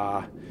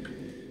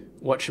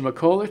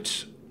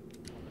 whatchamacallit?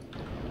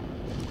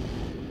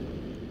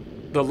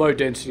 The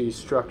low-density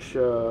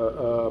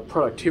structure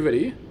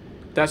productivity.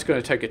 That's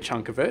going to take a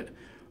chunk of it.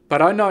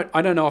 But I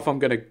don't know if I'm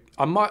going to...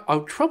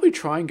 I'll probably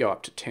try and go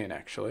up to 10,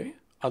 actually.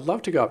 I'd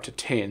love to go up to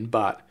 10,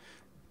 but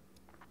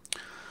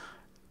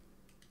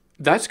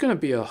that's going to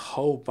be a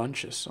whole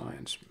bunch of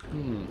science.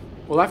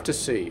 We'll have to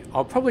see.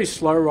 I'll probably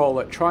slow roll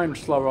it, try and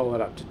slow roll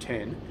it up to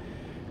 10,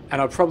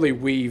 and I'll probably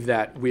weave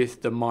that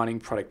with the mining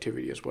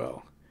productivity as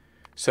well,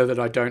 so that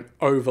I don't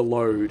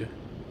overload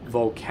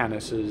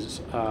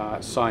Vulcanus's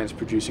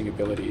science-producing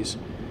abilities.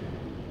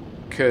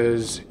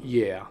 Because,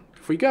 yeah,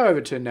 if we go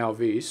over to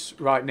Nalvis,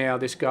 right now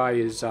this guy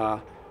is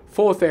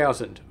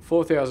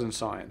 4,000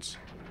 science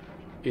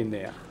in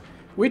there,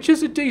 which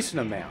is a decent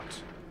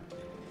amount.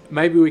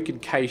 Maybe we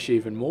could cache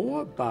even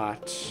more,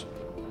 but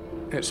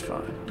it's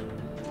fine.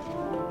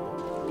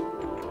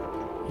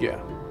 Yeah.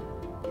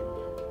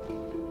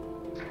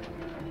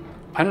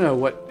 I don't know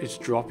what it's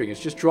dropping.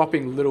 It's just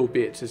dropping little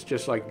bits. It's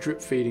just like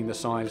drip feeding the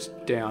science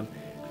down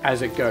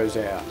as it goes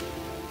out,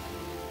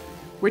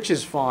 which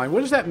is fine. What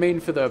does that mean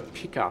for the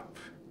pickup?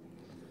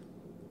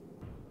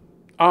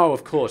 Oh,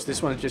 of course,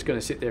 this one's just going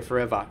to sit there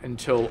forever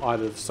until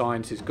either the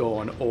science is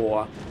gone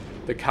or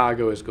the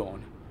cargo is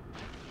gone,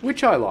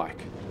 which I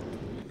like.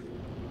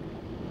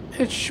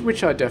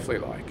 Which I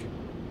definitely like.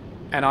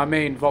 And I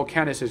mean,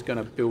 Vulcanus is going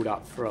to build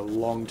up for a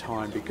long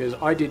time because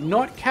I did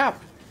not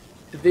cap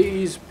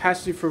these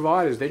passive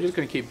providers. They're just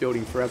going to keep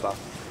building forever,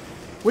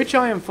 which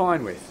I am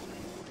fine with.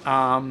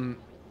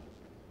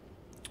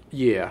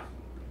 Yeah.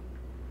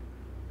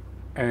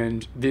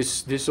 And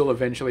this will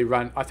eventually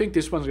run. I think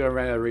this one's going to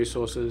run out of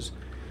resources.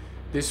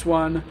 This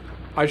one,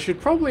 I could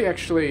probably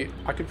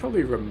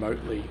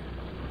remotely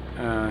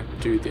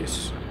do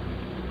this.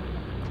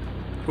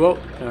 Well,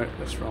 no,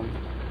 that's wrong.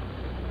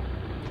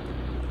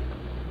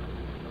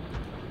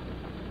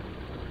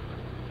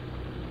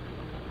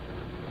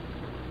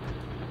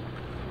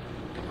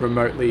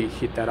 Remotely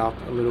hit that up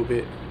a little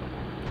bit.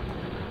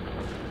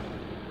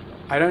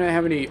 I don't know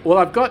how many... Well,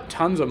 I've got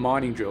tons of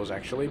mining drills,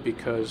 actually,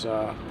 because...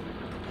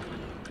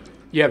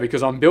 yeah,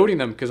 because I'm building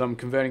them, because I'm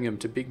converting them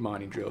to big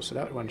mining drills, so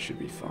that one should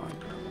be fine.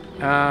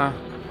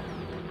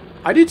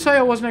 I did say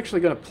I wasn't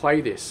actually going to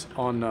play this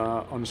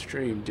on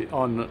stream,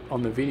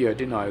 on the video,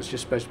 didn't I? It was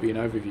just supposed to be an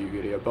overview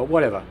video, but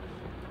whatever.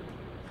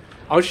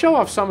 I'll show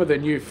off some of the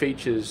new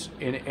features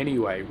in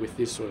anyway with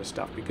this sort of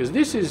stuff, because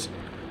this is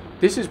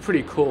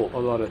pretty cool, a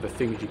lot of the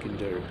things you can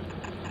do.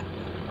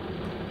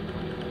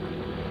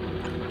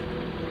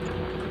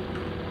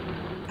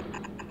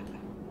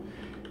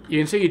 You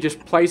can see you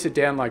just place it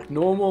down like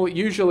normal.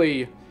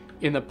 Usually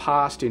in the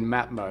past in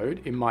map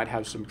mode, it might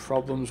have some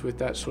problems with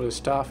that sort of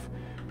stuff.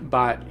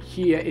 But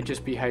here, it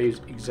just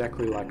behaves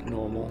exactly like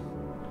normal.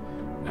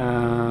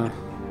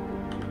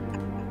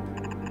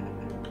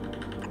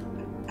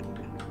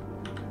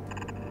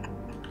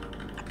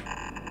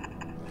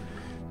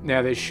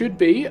 Now, there should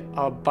be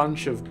a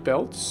bunch of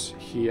belts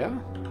here.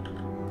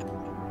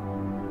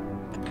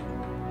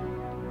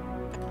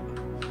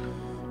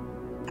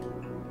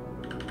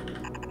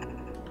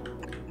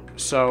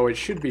 So it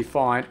should be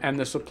fine. And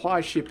the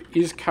supply ship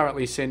is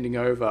currently sending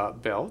over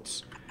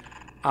belts.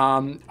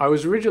 I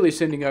was originally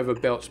sending over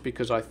belts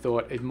because I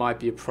thought it might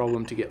be a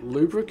problem to get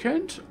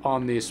lubricant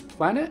on this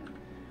planet.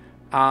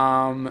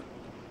 And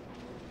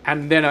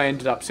then I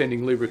ended up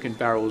sending lubricant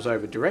barrels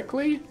over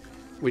directly,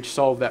 which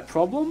solved that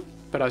problem.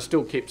 But I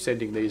still keep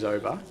sending these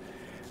over.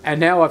 And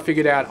now I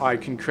figured out I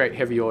can create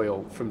heavy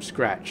oil from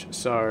scratch.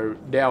 So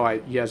now,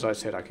 as I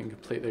said, I can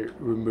completely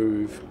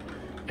remove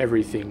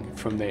everything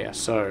from there.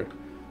 So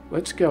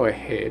let's go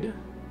ahead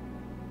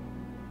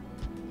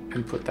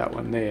and put that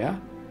one there.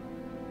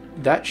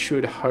 That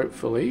should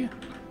hopefully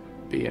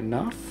be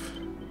enough.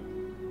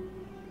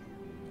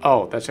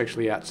 Oh, that's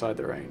actually outside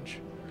the range.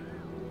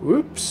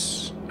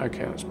 Whoops.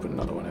 Okay, let's put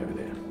another one over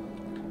there.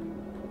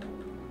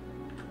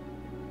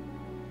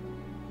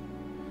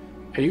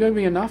 Are you going to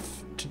be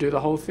enough to do the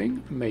whole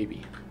thing?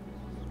 Maybe.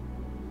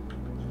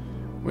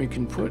 We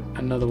can put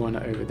another one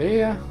over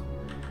there.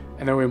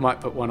 And then we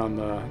might put one on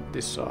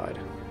this side.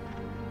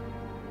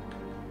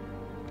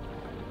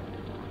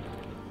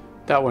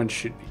 That one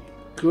should be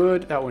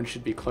good. That one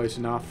should be close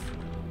enough.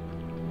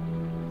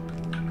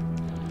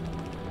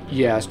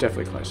 Yeah, it's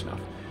definitely close enough.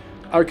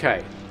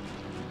 Okay.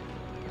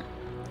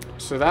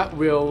 So that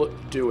will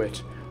do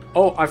it.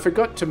 Oh, I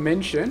forgot to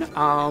mention,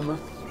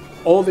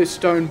 all this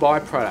stone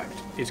byproduct.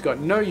 It's got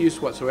no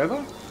use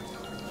whatsoever.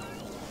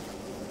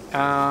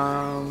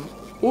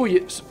 Oh,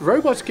 yes,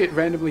 robots get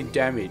randomly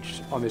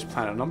damaged on this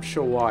planet. I'm not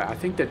sure why. I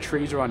think the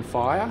trees are on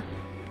fire.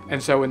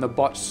 And so when the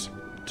bots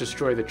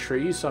destroy the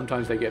trees,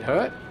 sometimes they get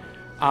hurt.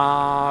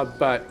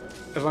 But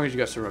as long as you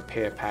got some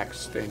repair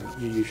packs, then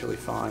you're usually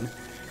fine.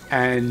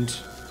 And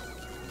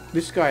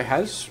this guy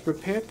has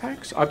repair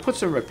packs. I put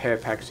some repair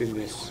packs in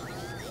this.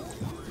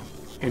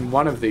 In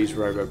one of these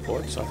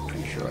roboports, I'm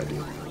pretty sure I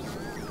did.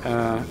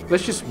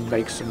 Let's just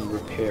make some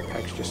repair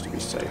packs just to be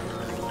safe.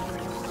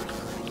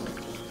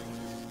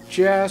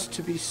 Just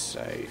to be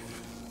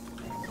safe.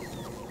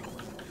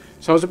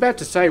 So I was about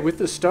to say, with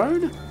the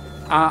stone,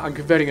 I'm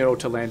converting it all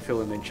to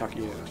landfill and then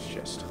chucking it in its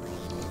chest.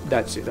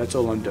 That's it. That's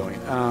all I'm doing.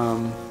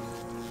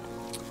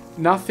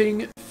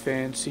 Nothing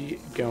fancy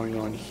going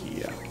on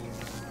here.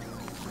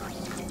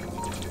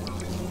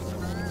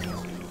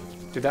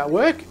 Did that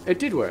work? It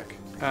did work.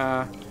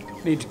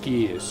 Needs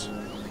gears.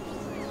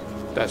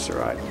 That's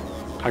alright.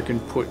 I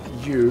can put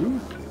you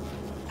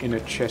in a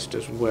chest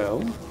as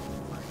well.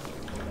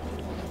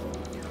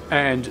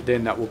 And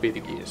then that will be the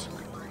gears.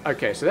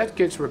 Okay, so that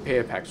gets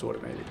repair packs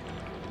automated.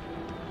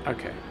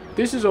 Okay,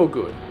 this is all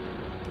good.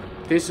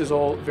 This is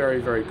all very,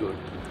 very good.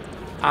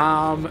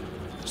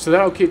 So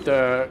that'll keep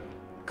the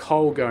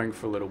coal going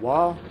for a little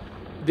while.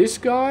 This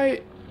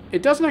guy,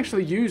 it doesn't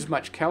actually use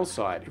much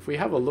calcite. If we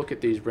have a look at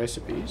these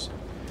recipes,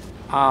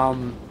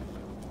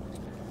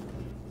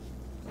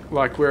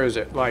 like, where is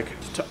it? Like,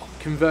 to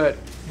convert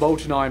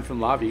molten iron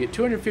from lava, you get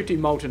 250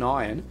 molten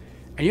iron,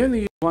 and you only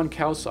use 1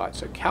 calcite.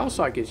 So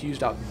calcite gets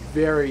used up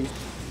very,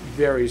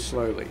 very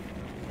slowly.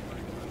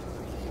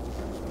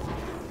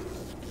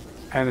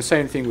 And the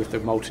same thing with the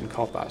molten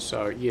copper.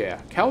 So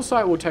yeah,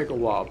 calcite will take a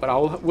while,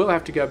 but we'll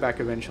have to go back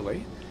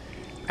eventually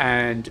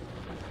and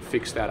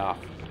fix that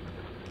up.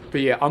 But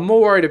yeah, I'm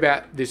more worried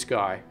about this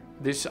guy.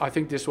 I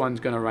think this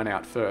one's going to run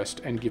out first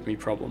and give me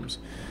problems.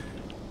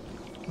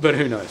 But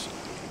who knows?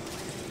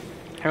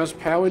 How's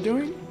power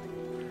doing?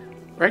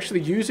 We're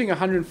actually using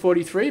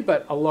 143,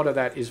 but a lot of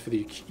that is for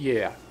the...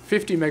 Yeah,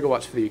 50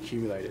 megawatts for the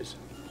accumulators.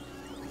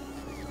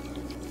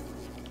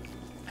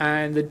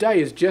 And the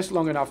day is just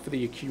long enough for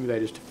the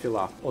accumulators to fill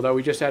up. Although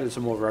we just added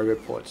some more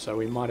roboports, so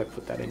we might have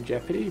put that in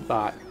jeopardy.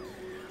 But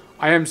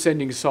I am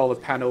sending solar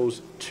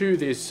panels to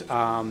this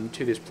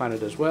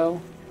planet as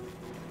well.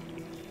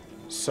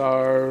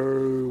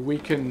 So we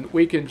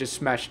can just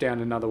smash down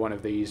another one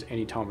of these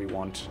anytime we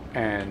want.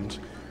 And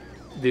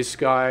this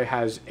guy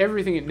has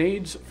everything it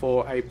needs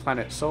for a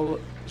planet solar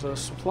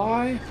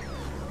supply.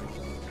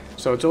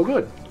 So it's all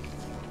good.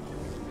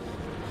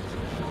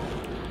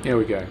 Here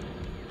we go.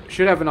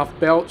 Should have enough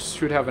belts,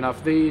 should have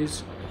enough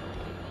these.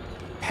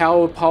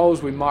 Power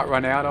poles we might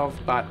run out of,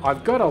 but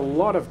I've got a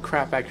lot of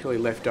crap actually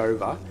left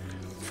over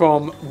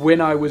from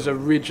when I was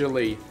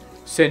originally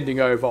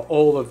sending over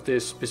all of the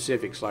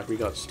specifics. Like we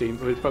got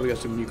steam, we probably got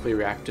some nuclear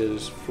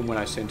reactors from when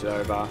I sent it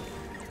over.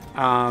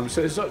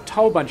 So there's a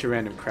whole bunch of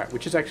random crap,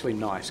 which is actually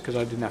nice because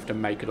I didn't have to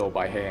make it all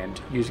by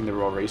hand using the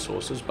raw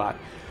resources, but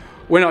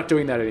we're not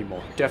doing that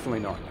anymore.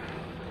 Definitely not.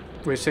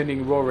 We're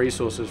sending raw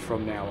resources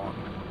from now on.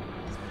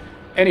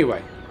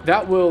 Anyway,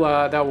 that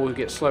will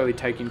get slowly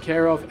taken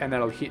care of, and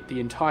that'll hit the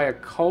entire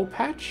coal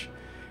patch.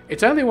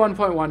 It's only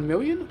 1.1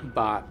 million,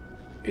 but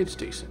it's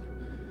decent.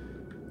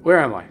 Where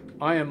am I?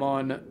 I am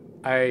on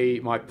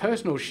my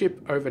personal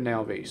ship over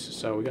Nalvis.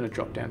 So we're going to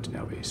drop down to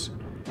Nalvis.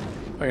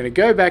 We're going to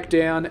go back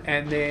down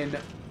and then...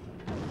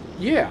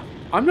 Yeah,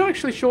 I'm not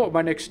actually sure what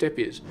my next step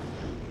is.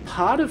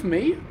 Part of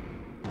me...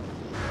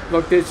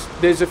 Look,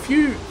 there's a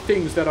few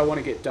things that I want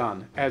to get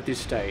done at this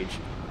stage.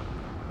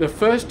 The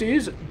first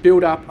is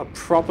build up a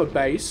proper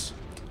base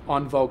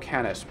on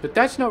Vulcanus. But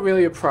that's not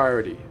really a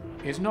priority.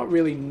 It's not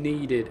really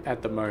needed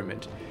at the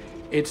moment.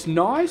 It's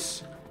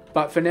nice,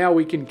 but for now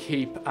we can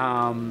keep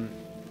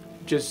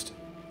just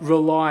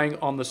relying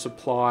on the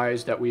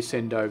supplies that we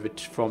send over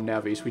from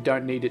Navis. We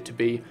don't need it to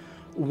be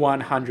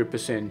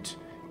 100%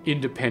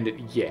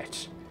 independent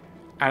yet.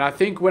 And I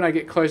think when I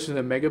get closer to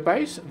the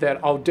Megabase, that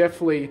I'll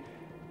definitely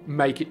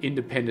make it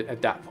independent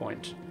at that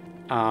point.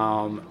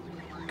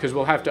 Because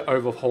we'll have to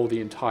overhaul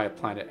the entire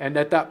planet. And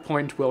at that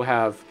point, we'll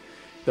have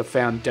the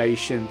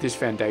foundation, this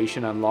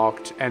foundation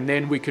unlocked. And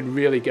then we can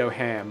really go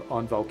ham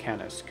on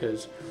Vulcanus.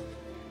 Because,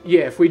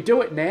 yeah, if we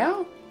do it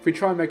now, if we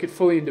try and make it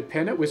fully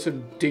independent with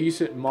some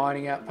decent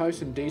mining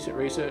outposts and decent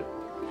research,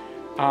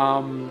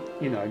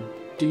 you know,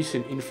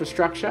 decent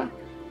infrastructure,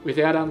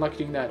 without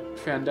unlocking that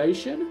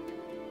foundation,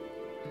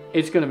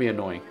 it's going to be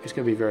annoying. It's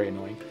going to be very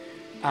annoying.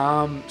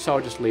 So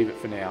I'll just leave it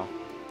for now.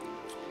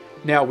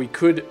 Now we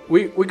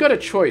got a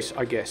choice,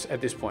 I guess,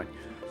 at this point.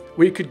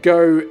 We could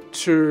go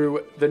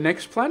to the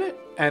next planet,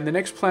 and the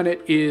next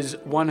planet is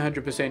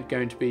 100%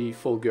 going to be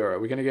Fulgura.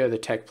 We're going to go to the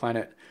tech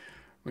planet.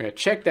 We're going to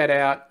check that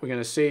out. We're going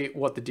to see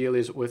what the deal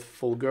is with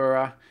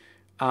Fulgura,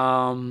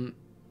 and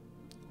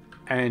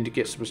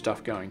get some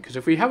stuff going. Because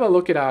if we have a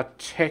look at our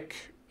tech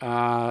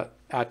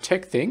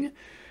thing,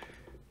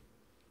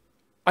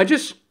 I'm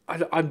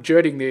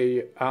jerding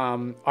the.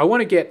 I want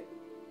to get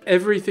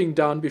everything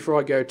done before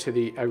I go to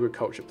the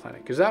agriculture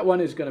planet, because that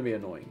one is going to be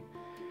annoying.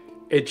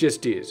 It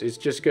just is. It's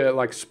just going to,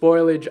 like,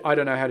 spoilage. I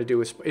don't know how to deal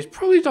with. It's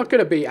probably not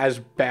going to be as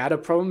bad a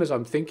problem as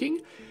I'm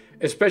thinking,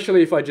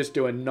 especially if I just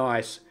do a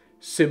nice,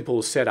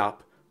 simple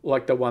setup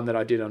like the one that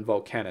I did on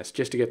Vulcanus,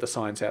 just to get the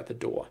signs out the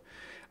door.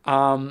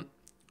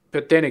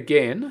 But then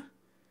again,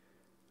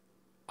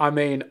 I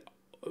mean,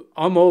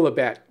 I'm all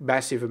about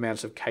massive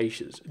amounts of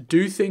caches.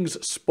 Do things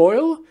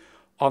spoil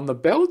on the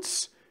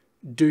belts?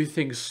 Do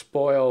things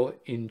spoil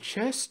in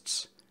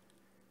chests?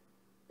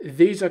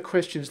 These are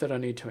questions that I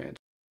need to answer.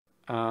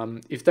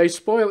 If they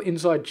spoil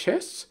inside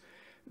chests,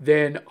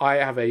 then I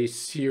have a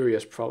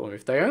serious problem.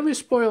 If they only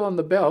spoil on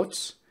the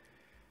belts,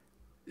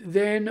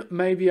 then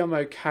maybe I'm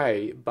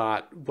okay.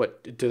 But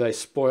what, do they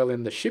spoil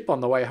in the ship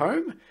on the way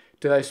home?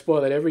 Do they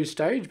spoil at every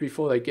stage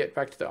before they get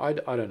back to the... I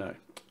don't know.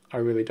 I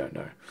really don't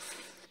know.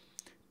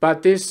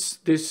 But this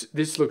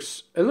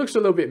looks... It looks a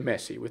little bit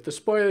messy. With the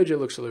spoilage, it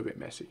looks a little bit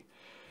messy.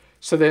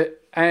 So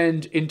that...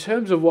 And in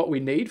terms of what we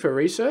need for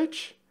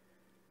research...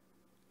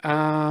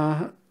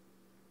 okay,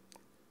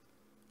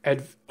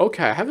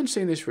 I haven't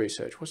seen this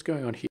research. What's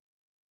going on here?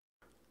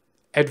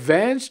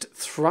 Advanced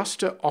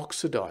thruster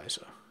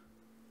oxidizer.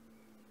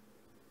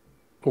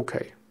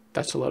 Okay,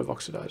 that's a lot of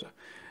oxidizer.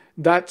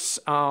 That's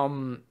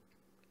a...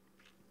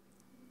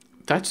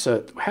 How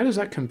does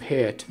that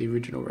compare to the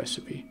original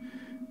recipe?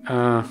 2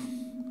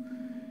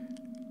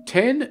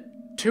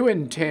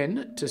 and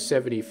 10 to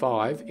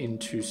 75 in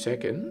 2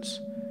 seconds.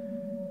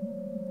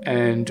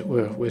 And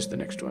where's the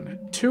next one?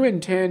 2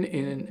 and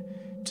 10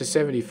 to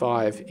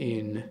 75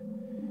 in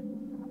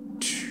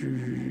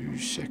 2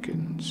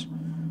 seconds.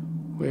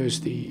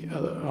 Where's the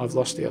other? I've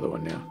lost the other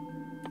one now.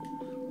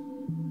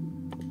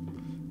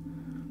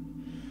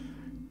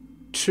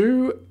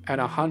 2 and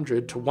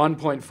 100 to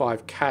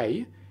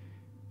 1.5k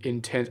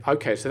in 10.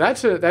 Okay, so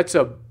that's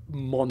a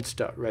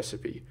monster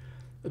recipe.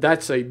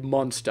 That's a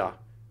monster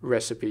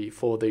recipe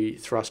for the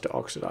thruster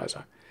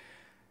oxidizer.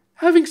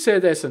 Having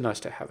said that's a nice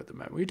to have at the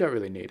moment. We don't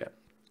really need it.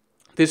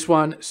 This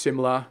one,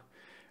 similar.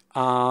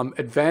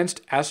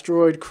 Advanced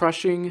asteroid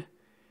crushing.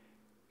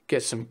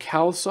 Get some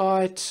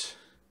calcite.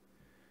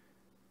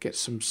 Get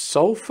some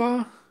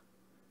sulfur.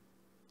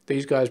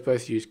 These guys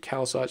both use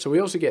calcite. So we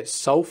also get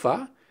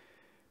sulfur.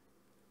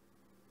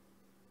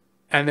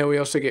 And then we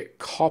also get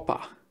copper.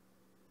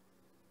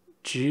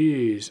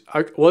 Jeez.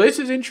 Okay, well, this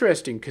is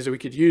interesting because we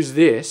could use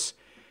this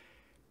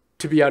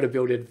to be able to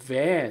build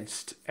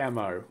advanced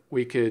ammo.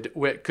 We could,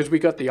 because we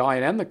got the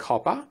iron and the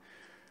copper,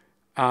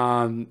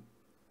 and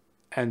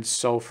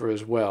sulfur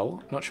as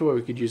well. Not sure what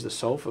we could use the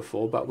sulfur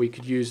for, but we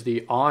could use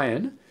the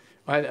iron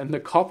and the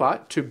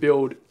copper to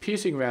build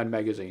piercing round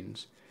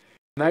magazines.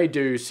 And they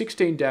do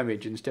 16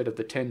 damage instead of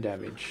the 10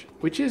 damage,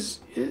 which is,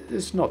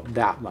 it's not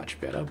that much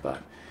better,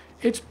 but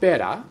it's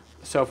better.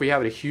 So if we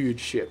have a huge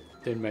ship,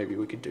 then maybe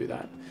we could do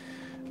that.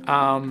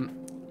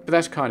 But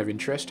that's kind of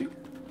interesting.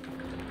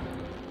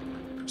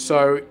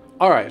 So,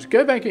 all right,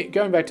 going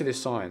back to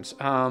this science.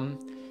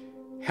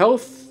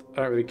 Health,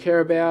 I don't really care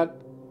about.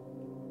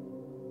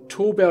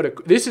 Tool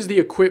belt, this is the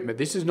equipment.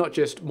 This is not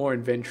just more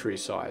inventory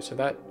size, so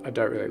that I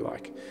don't really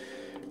like.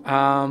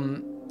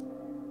 I'm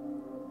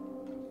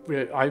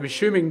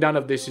assuming none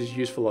of this is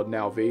useful on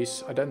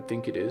Nalvis. I don't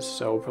think it is,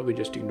 so I'll probably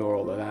just ignore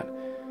all of that.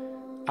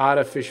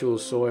 Artificial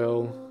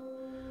soil.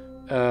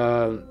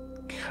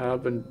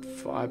 Carbon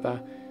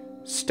fiber.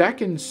 Stack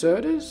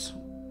inserters?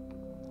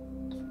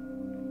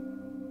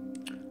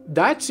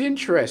 That's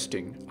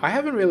interesting. I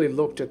haven't really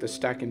looked at the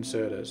stack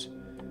inserters.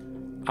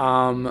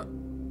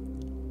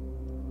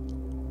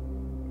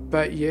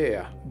 But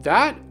yeah,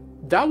 that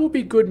will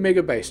be good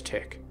Megabase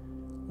tech.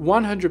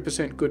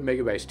 100% good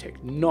Megabase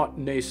tech. Not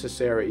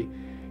necessary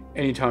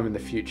anytime in the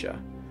future.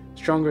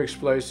 Stronger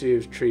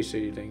explosives, tree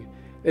seedling.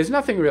 There's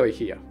nothing really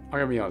here. I'm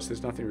gonna be honest,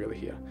 there's nothing really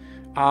here.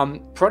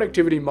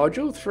 Productivity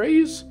module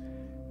 3s.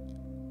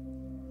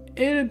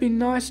 It'd be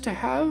nice to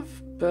have,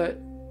 but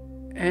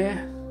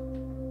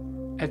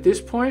at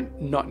this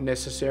point, not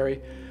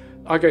necessary.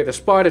 Okay, the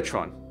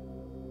Spidertron.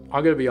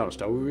 I'm gonna be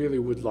honest, I really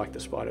would like the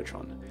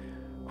Spidertron.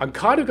 I've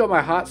kind of got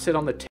my heart set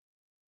on the tech.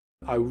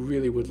 I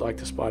really would like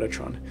the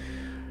Spidertron.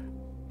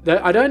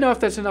 I don't know if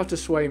that's enough to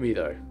sway me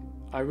though.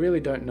 I really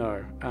don't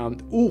know.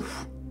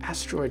 Oof,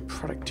 asteroid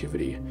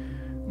productivity.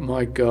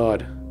 My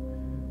god.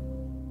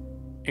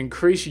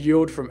 Increase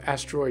yield from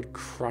asteroid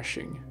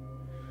crushing.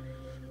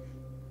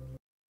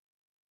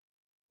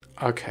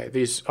 Okay,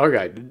 this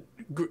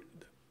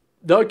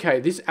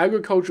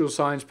agricultural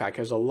science pack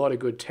has a lot of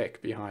good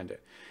tech behind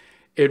it.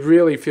 It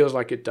really feels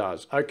like it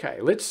does. Okay,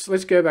 let's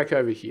go back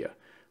over here.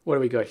 What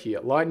do we got here?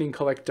 Lightning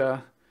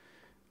collector.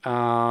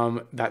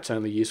 That's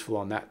only useful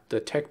on the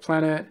tech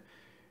planet.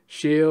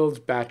 Shields,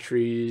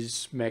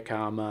 batteries, mech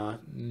armor,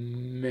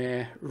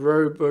 meh,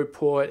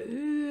 roboport,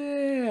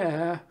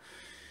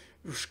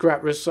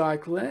 scrap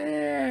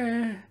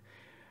recycle.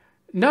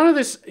 None of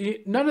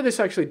this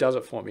actually does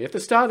it for me. At the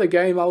start of the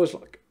game, I was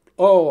like,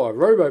 oh, a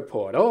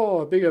roboport, oh,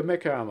 a bigger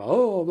mech armor,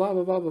 oh, blah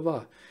blah blah blah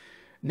blah.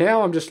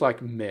 Now I'm just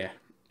like meh.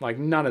 Like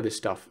none of this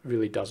stuff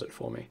really does it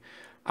for me.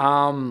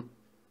 And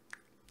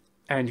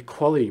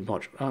quality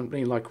module. I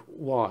mean, like,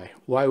 why?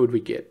 Why would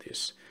we get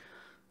this?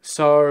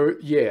 So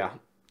yeah.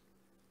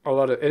 A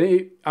lot of,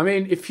 I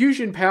mean, if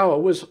fusion power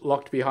was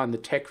locked behind the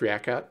tech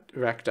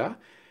reactor,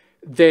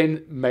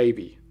 then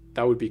maybe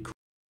that would be cool.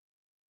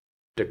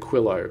 The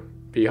Quillo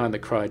behind the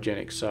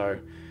cryogenic. So,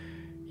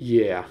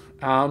 yeah.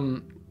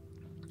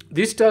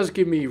 This does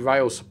give me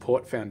rail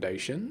support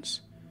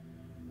foundations.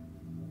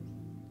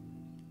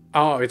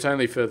 Oh, it's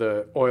only for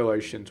the oil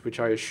oceans, which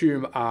I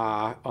assume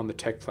are on the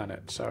tech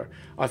planet. So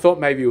I thought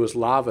maybe it was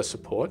lava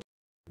support.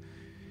 I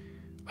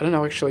don't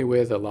know actually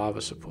where the lava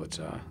supports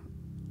are.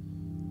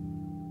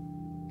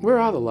 Where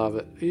are the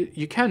lava?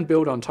 You can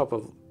build on top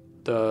of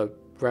the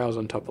rails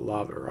on top of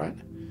lava, right?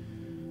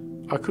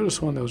 I could have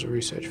sworn there was a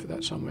research for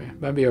that somewhere.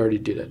 Maybe I already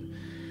did it.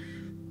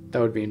 That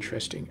would be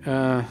interesting.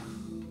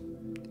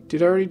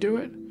 Did I already do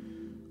it?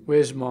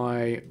 Where's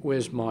my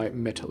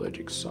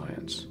metallurgic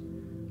science?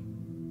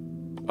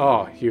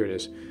 Oh, here it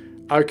is.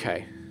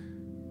 Okay.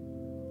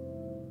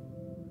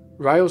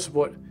 Rail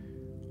support.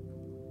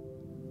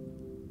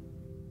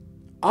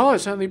 Oh,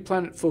 it's only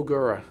planet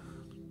Fulgura.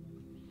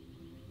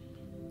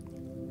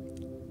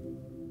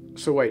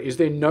 So wait, is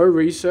there no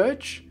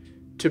research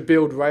to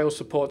build rail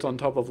supports on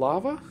top of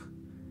lava?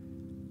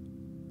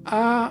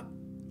 I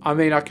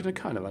mean, I can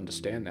kind of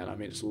understand that. I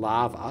mean, it's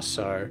lava,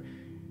 so...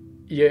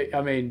 Yeah,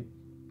 I mean...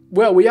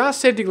 Well, we are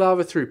sending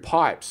lava through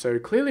pipes, so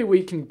clearly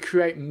we can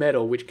create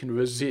metal which can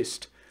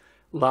resist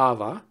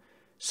lava.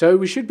 So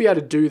we should be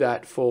able to do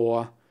that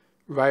for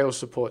rail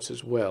supports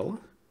as well.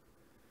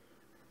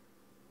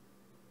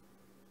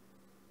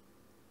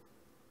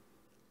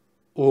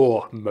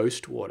 Or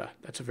most water.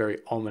 That's a very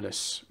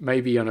ominous...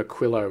 Maybe on a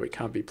Quillo it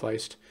can't be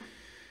placed.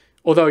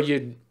 Although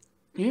you'd...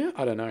 Yeah,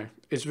 I don't know.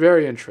 It's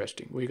very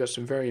interesting. We've got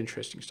some very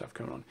interesting stuff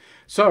going on.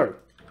 So,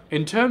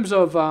 in terms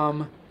of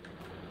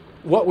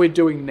what we're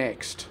doing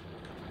next...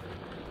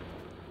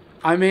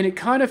 I mean, it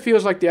kind of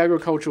feels like the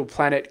agricultural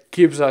planet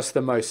gives us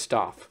the most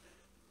stuff.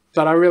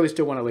 But I really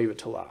still want to leave it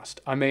to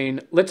last. I mean,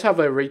 let's have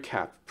a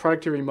recap.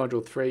 Productivity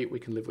Module 3, we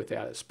can live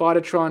without it.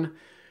 Spidertron,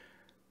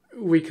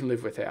 we can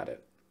live without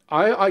it.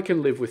 I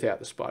can live without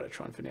the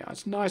Spidertron for now.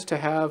 It's nice to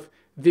have.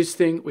 This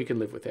thing, we can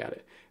live without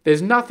it.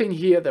 There's nothing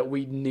here that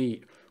we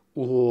need.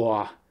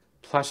 Oh,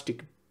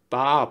 plastic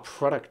bar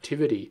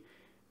productivity.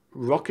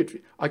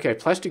 Rocket. Okay,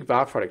 plastic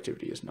bar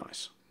productivity is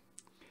nice.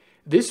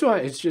 This one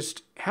is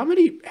just... How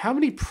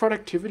many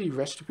productivity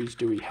recipes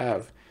do we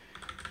have?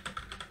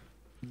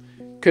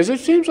 Because it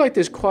seems like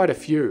there's quite a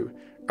few.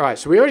 All right,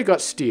 so we already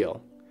got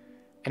steel.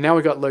 And now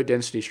we've got low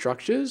density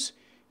structures.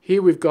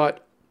 Here we've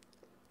got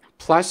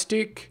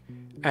plastic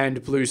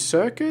and blue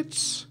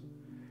circuits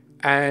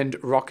and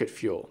rocket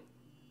fuel.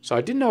 So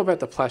I didn't know about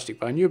the plastic,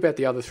 but I knew about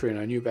the other three and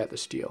I knew about the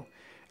steel.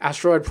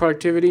 Asteroid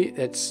productivity,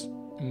 that's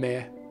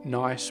meh,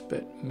 nice,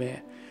 but meh.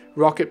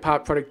 Rocket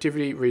part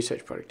productivity,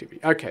 research productivity.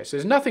 Okay, so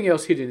there's nothing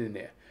else hidden in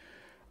there.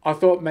 I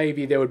thought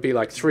maybe there would be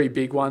like 3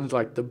 big ones,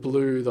 like the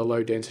blue, the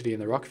low density,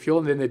 and the rocket fuel,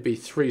 and then there'd be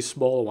 3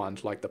 smaller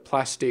ones, like the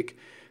plastic,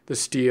 the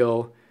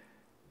steel,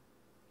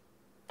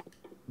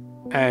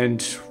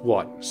 and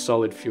what?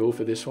 Solid fuel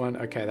for this one?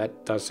 Okay,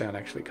 that does sound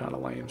actually kind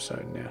of lame, so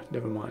no,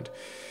 never mind.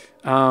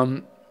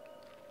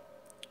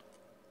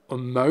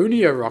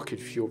 Ammonia rocket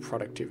fuel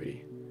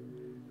productivity.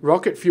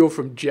 Rocket fuel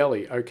from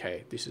jelly.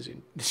 Okay, this is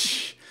in...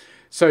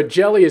 So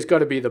jelly has got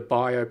to be the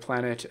bio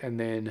planet, and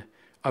then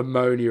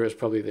ammonia is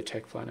probably the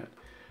tech planet.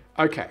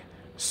 Okay,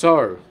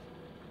 so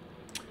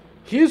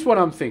here's what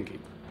I'm thinking.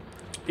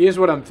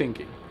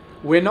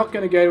 We're not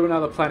going to go to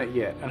another planet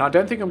yet, and I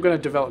don't think I'm going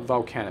to develop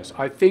Vulcanus.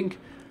 I think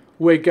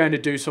we're going to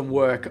do some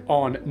work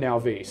on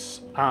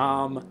Nalvis.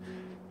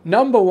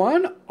 Number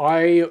one,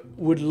 I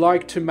would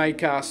like to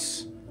make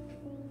us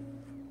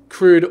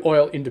crude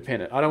oil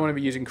independent. I don't want to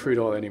be using crude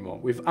oil anymore.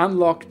 We've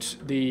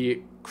unlocked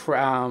the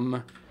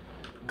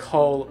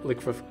coal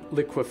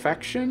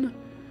liquefaction,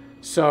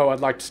 so I'd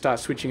like to start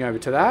switching over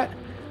to that.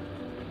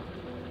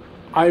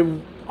 I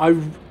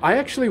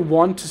actually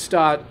want to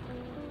start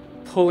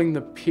pulling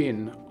the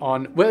pin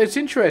on... Well, it's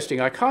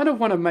interesting. I kind of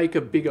want to make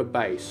a bigger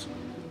base.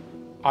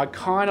 I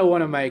kind of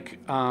want to make...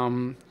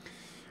 I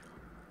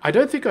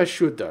don't think I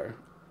should, though.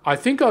 I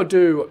think I'll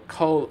do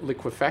coal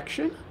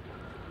liquefaction.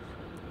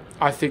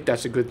 I think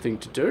that's a good thing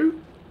to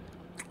do.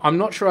 I'm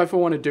not sure if I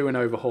want to do an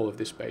overhaul of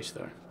this base,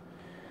 though.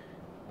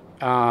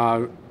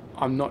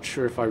 I'm not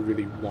sure if I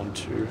really want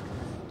to.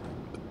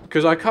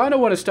 Because I kind of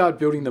want to start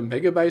building the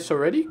Megabase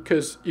already.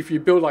 Because if you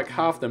build like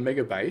half the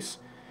Megabase,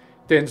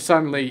 then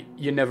suddenly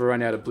you never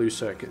run out of blue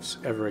circuits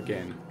ever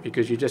again.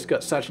 Because you just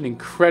got such an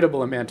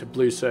incredible amount of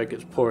blue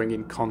circuits pouring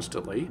in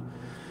constantly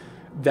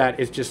that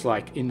it's just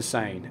like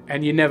insane.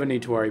 And you never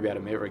need to worry about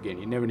them ever again.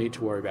 You never need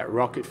to worry about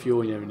rocket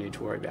fuel. You never need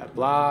to worry about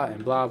blah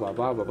and blah, blah,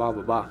 blah, blah, blah,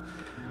 blah, blah.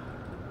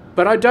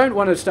 But I don't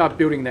want to start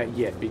building that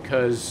yet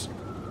because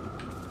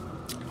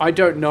I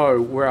don't know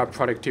where our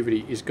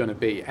productivity is going to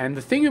be. And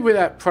the thing with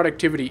that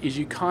productivity is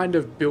you kind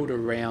of build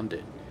around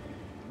it.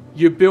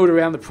 You build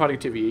around the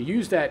productivity. You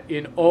use that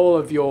in all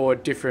of your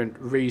different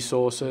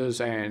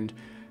resources and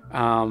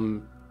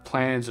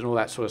plans and all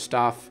that sort of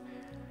stuff.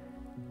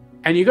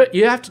 And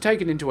you have to take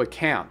it into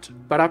account.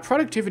 But our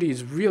productivity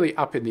is really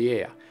up in the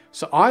air.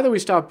 So either we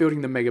start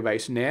building the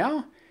Megabase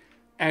now,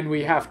 and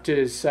we have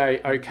to say,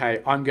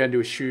 okay, I'm going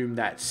to assume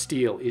that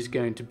steel is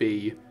going to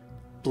be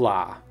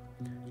blah.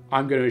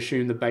 I'm going to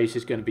assume the base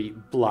is going to be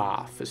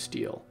blah for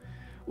steel.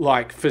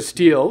 Like for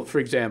steel, for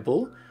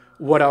example,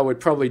 what I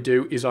would probably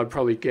do is I'd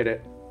probably get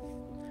it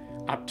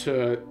up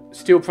to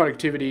steel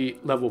productivity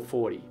level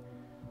 40,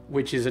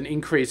 which is an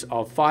increase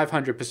of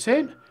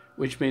 500%,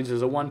 which means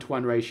there's a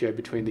 1-to-1 ratio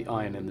between the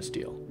iron and the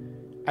steel.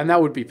 And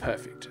that would be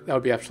perfect. That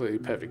would be absolutely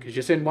perfect, because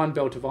you send one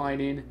belt of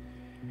iron in,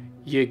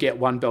 you get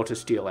one belt of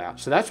steel out.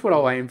 So that's what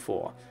I'll aim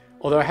for.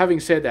 Although having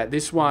said that,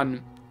 this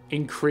one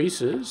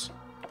increases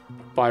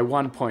by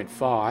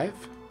 1.5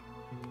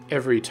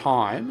 every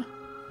time.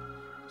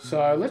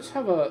 So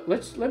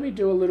let me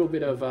do a little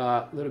bit of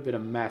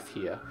math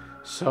here.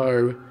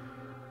 So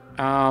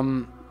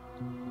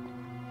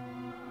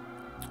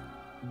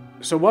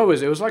so what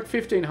was it? It was like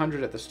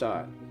 1500 at the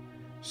start.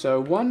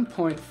 So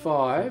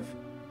 1.5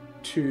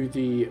 to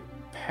the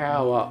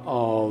power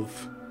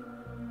of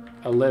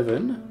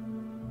 11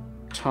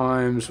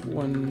 times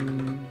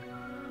 1...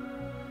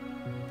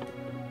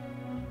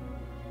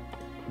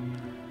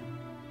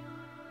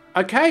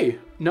 Okay,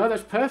 no,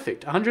 that's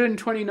perfect.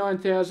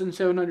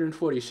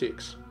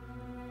 129,746.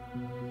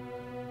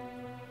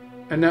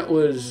 And that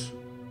was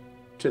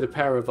to the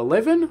power of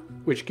 11,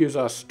 which gives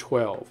us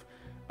 12.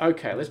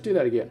 Okay, let's do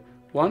that again.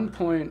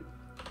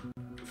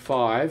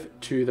 1.5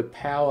 to the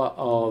power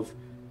of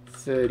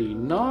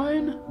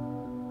 39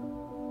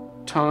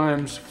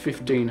 times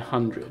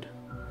 1500.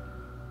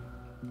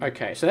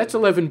 Okay, so that's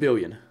 11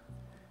 billion.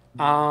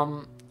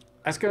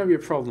 That's going to be a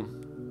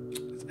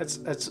problem. That's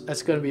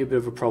going to be a bit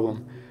of a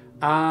problem.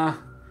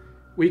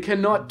 We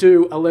cannot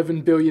do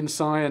 11 billion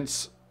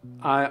science.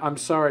 I'm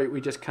sorry, we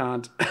just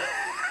can't.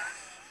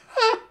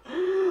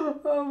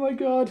 Oh my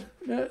god,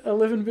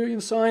 11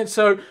 billion science.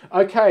 So,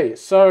 okay,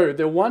 so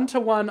the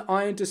 1-to-1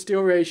 iron to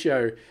steel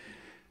ratio.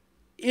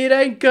 It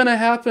ain't gonna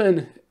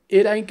happen.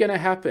 It ain't gonna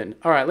happen.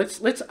 All right,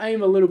 let's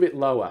aim a little bit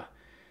lower.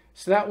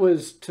 So that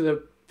was to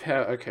the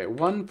power, okay,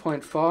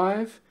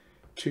 1.5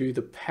 to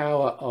the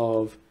power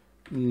of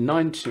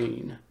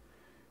 19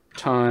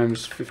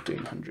 times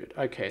 1500.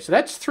 Okay, so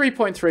that's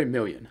 3.3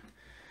 million.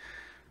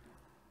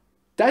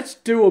 That's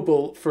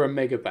doable for a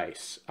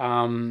megabase.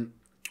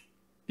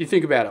 You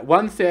think about it,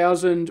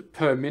 1,000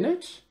 per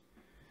minute.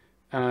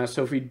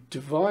 So if we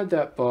divide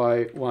that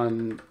by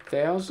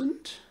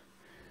 1,000,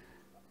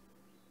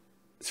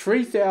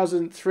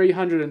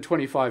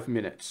 3,325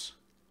 minutes,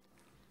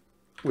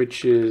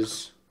 which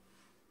is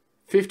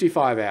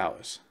 55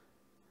 hours.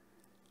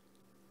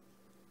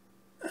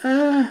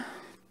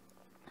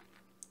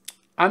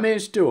 I mean,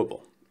 it's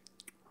doable.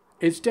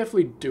 It's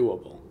definitely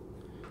doable.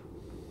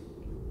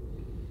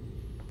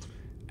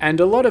 And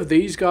a lot of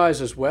these guys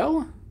as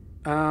well.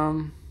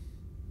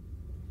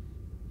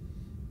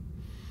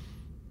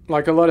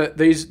 Like a lot of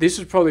these, this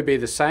would probably be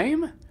the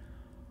same.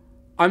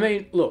 I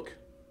mean, look,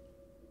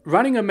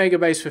 running a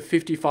megabase for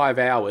 55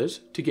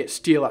 hours to get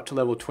steel up to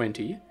level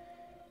 20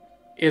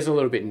 is a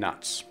little bit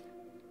nuts.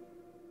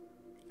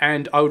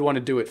 And I would want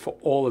to do it for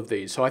all of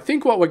these. So I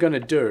think what we're going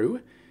to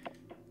do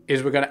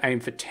is we're going to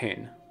aim for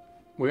 10.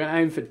 We're going to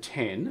aim for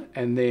 10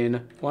 and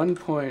then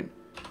 1.5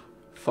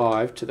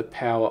 5 to the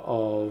power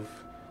of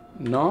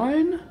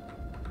 9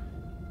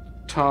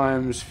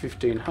 times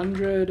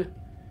 1500,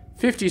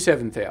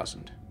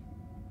 57,000.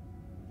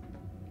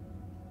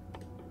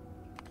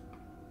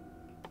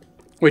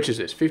 Which is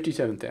this,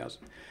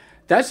 57,000.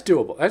 That's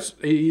doable. That's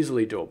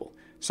easily doable.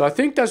 So I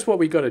think that's what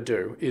we got to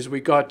do, is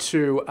we got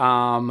to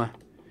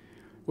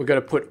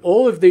put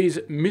all of these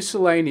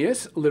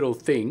miscellaneous little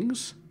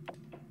things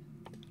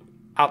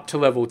up to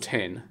level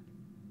 10.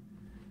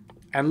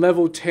 And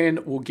level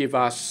 10 will give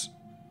us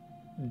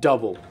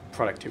double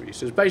productivity.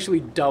 So it's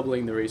basically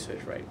doubling the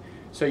research rate.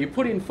 So you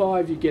put in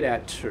 5, you get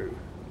out 2.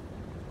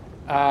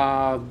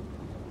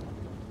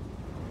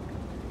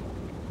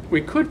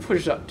 We could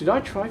push it up. Did I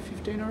try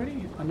 15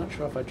 already? I'm not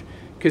sure if I...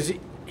 Because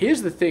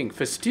here's the thing.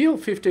 For steel,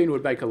 15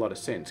 would make a lot of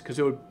sense. Because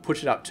it would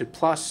push it up to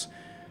plus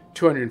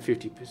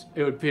 250%.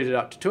 It would put it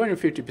up to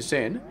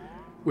 250%,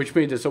 which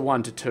means it's a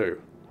 1 to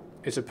 2.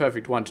 It's a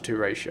perfect 1 to 2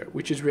 ratio,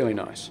 which is really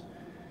nice.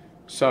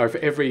 So for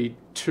every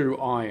 2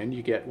 iron,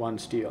 you get 1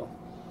 steel.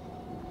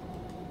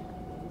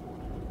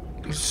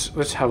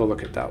 Let's have a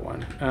look at that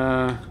one.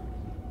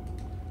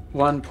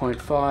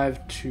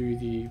 1.5 to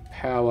the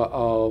power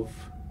of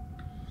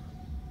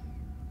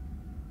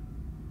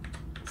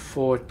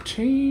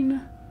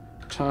 14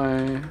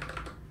 times...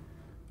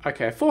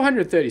 Okay,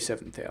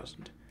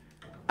 437,000.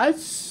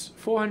 That's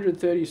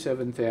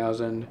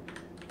 437,000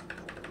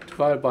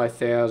 divided by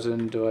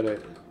 1,000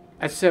 divided...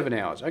 That's 7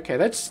 hours. Okay,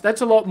 that's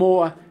a lot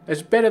more.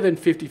 It's better than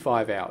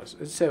 55 hours.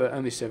 It's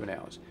only 7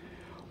 hours.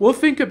 We'll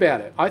think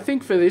about it. I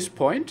think for this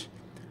point,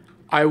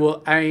 I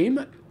will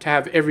aim to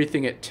have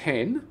everything at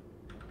 10,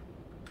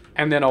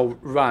 and then I'll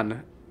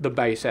run the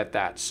base at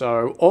that.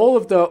 So all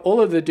of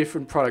the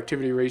different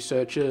productivity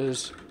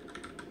researchers,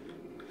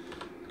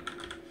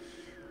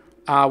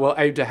 we'll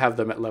aim to have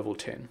them at level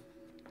 10.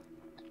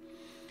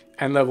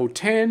 And level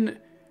 10,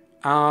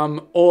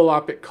 all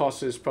up it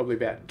costs us probably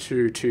about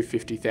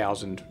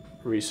 250,000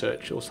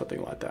 research or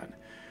something like that,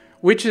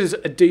 which is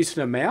a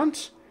decent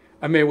amount.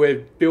 I mean, we're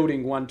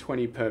building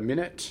 120 per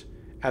minute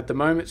at the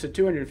moment, so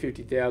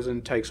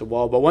 250,000 takes a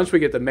while. But once we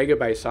get the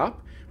Megabase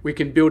up, we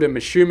can build them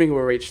assuming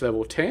we'll reach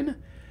level 10,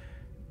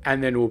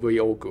 and then we'll be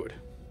all good.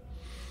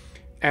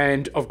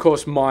 And of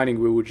course,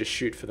 mining, we will just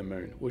shoot for the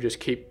moon. We'll just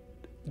keep...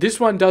 This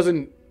one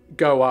doesn't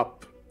go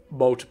up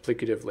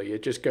multiplicatively.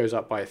 It just goes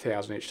up by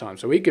 1,000 each time.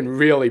 So we can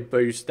really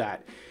boost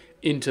that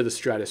into the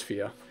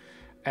stratosphere.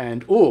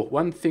 And, oh,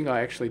 one thing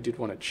I actually did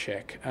want to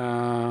check.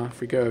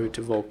 If we go over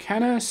to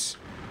Vulcanus,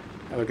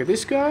 have a look at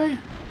this guy.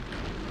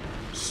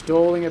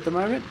 Stalling at the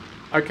moment.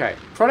 Okay,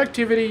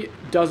 productivity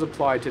does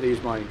apply to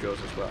these mining drills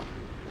as well.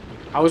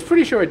 I was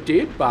pretty sure it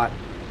did, but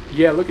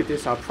yeah, look at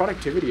this. Our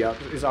productivity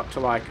is up to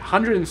like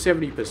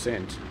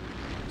 170%.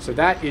 So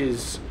that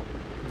is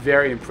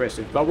very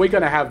impressive. But we're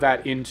going to have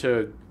that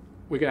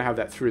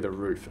through the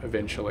roof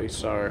eventually.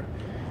 So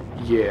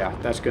yeah,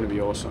 that's going to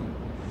be awesome.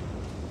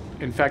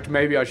 In fact,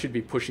 maybe I should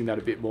be pushing that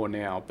a bit more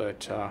now,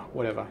 but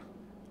whatever.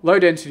 Low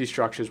density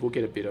structures, we'll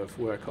get a bit of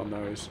work on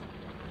those.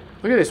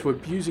 Look at this, we're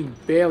using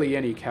barely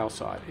any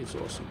calcite. It's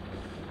awesome.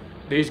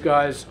 These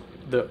guys,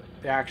 they're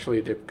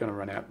going to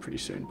run out pretty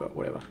soon, but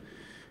whatever.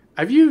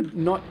 Have you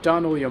not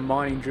done all your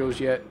mining drills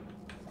yet?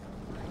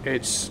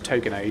 It's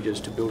taken ages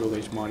to build all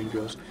these mining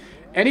drills.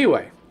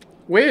 Anyway,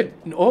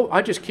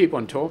 I just keep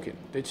on talking.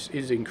 It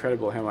is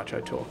incredible how much I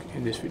talk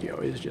in this video.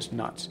 It is just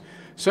nuts.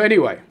 So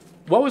anyway,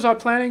 what was I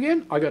planning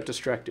again? I got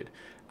distracted.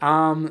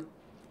 So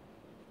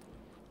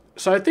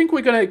I think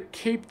we're going to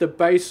keep the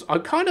base.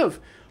 I'm kind of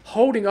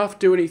holding off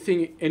doing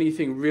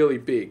anything really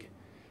big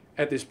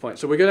at this point.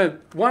 So we're going to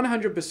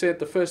 100%,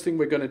 the first thing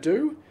we're going to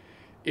do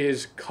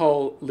is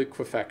coal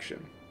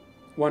liquefaction.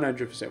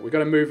 100%. We're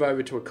going to move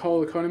over to a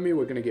coal economy.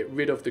 We're going to get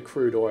rid of the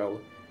crude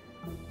oil.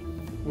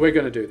 We're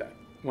going to do that.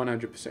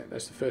 100%.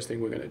 That's the first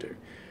thing we're going to do.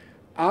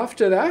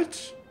 After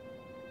that,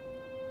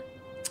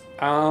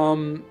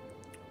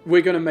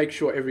 we're going to make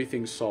sure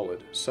everything's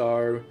solid.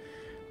 So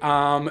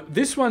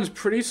this one's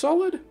pretty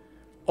solid.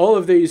 All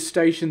of these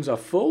stations are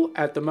full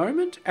at the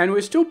moment, and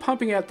we're still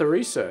pumping out the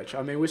research.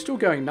 I mean, we're still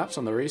going nuts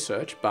on the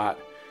research, but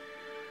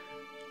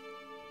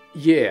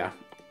yeah,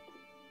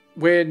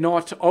 we're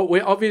not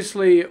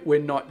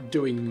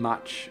doing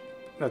much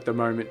at the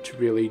moment to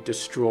really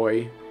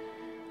destroy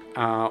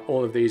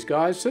all of these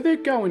guys. So they're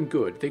going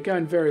good. They're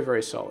going very,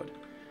 very solid.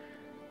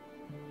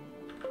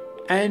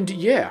 And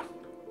yeah,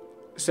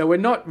 so we're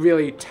not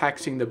really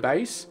taxing the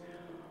base.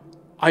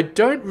 I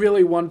don't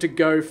really want to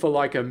go for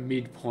like a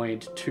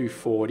midpoint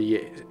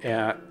 240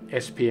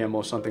 SPM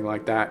or something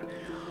like that.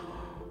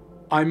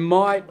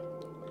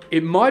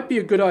 It might be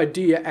a good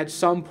idea at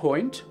some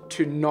point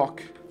to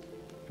knock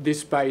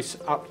this base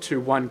up to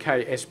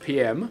 1k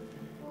SPM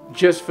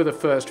just for the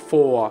first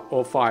 4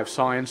 or 5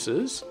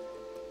 sciences,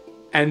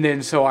 and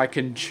then so I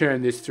can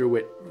churn this through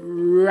at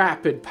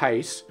rapid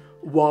pace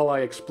while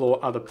I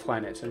explore other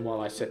planets and while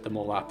I set them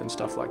all up and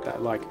stuff like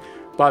that. Like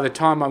by the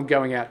time I'm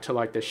going out to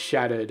like the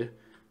shattered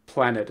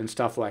planet and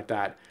stuff like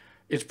that,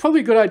 it's probably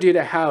a good idea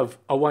to have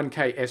a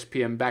 1k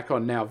SPM back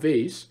on now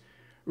V's,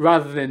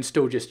 rather than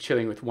still just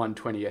chilling with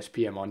 120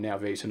 SPM on Now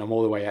Vs and I'm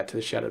all the way out to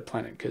the Shattered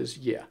Planet, because,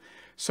 yeah.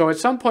 So at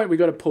some point, we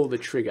got to pull the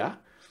trigger.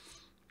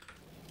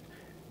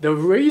 The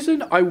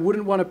reason I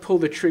wouldn't want to pull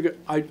the trigger...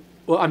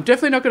 Well, I'm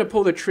definitely not going to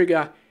pull the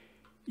trigger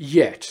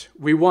yet.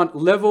 We want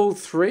level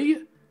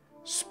 3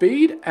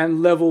 speed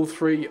and level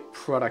 3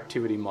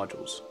 productivity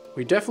modules.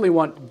 We definitely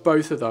want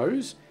both of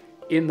those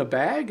in the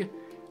bag,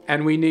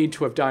 and we need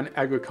to have done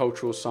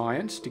agricultural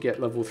science to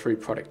get level 3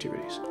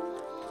 productivities.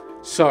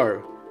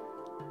 So,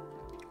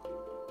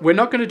 we're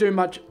not going to do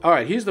much...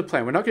 Alright, here's the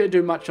plan. We're not going to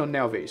do much on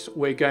Now Vs.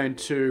 We're going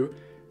to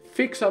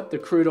fix up the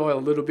crude oil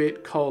a little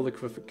bit, coal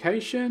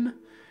liquefaction.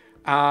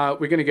 We're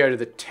going to go to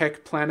the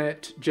tech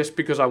planet just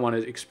because I want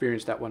to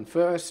experience that one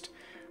first.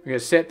 We're going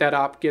to set that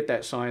up, get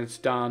that science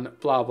done,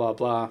 blah, blah,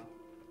 blah.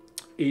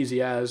 Easy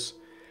as.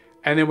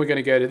 And then we're going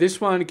to go to this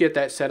one, get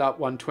that set up,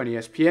 120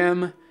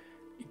 SPM.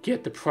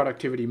 Get the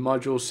productivity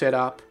module set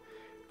up.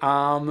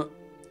 And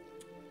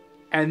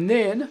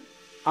then,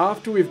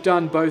 after we've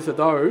done both of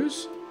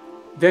those,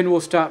 then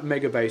we'll start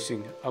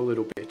megabasing a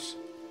little bit.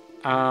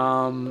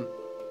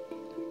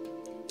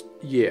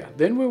 Yeah,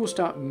 then we will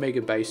start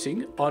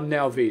megabasing on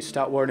Now V.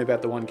 Start worrying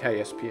about the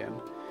 1K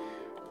SPM.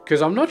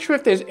 Because I'm not sure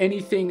if there's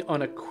anything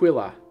on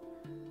Aquila,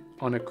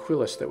 on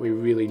Aquilus that we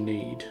really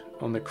need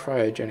on the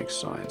cryogenic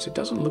science. It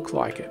doesn't look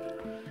like it.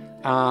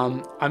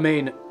 I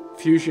mean,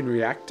 fusion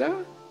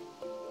reactor?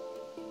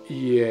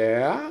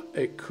 Yeah,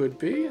 it could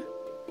be.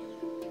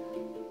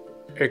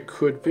 It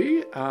could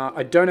be.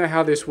 I don't know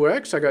how this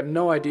works. I got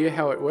no idea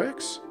how it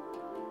works.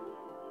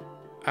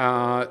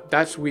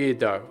 That's weird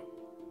though.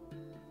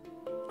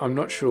 I'm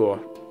not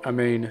sure. I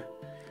mean,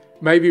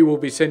 maybe we'll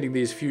be sending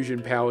these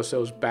fusion power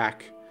cells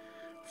back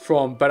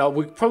from... But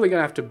we're probably going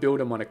to have to build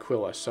them on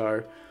Aquila.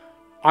 So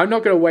I'm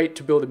not going to wait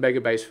to build a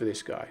megabase for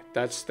this guy.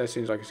 That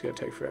seems like it's going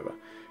to take forever.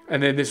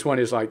 And then this one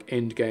is like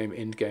end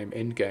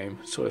game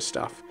sort of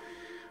stuff.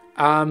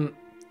 So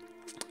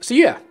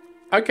yeah.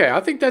 Okay, I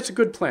think that's a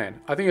good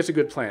plan. I think it's a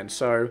good plan.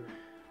 So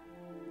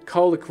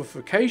coal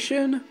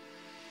liquefaction.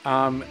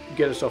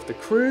 Get us off the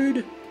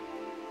crude.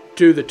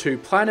 Do the 2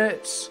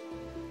 planets.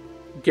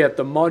 Get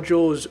the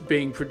modules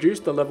being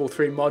produced, the level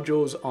 3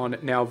 modules on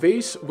Now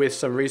Vs with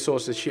some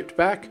resources shipped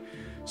back.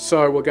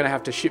 So we're going to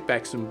have to ship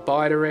back some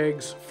biter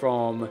eggs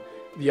from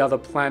the other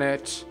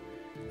planet.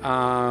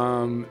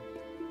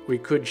 We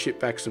could ship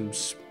back some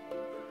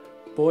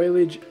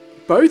spoilage.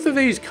 Both of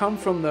these come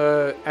from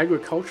the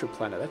agriculture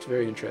planet. That's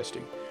very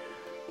interesting.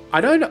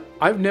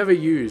 I've never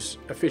used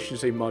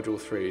efficiency module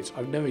 3s.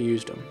 I've never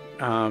used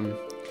them.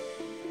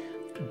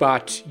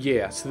 But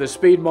yeah, so the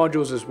speed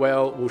modules as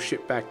well will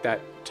ship back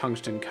that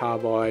tungsten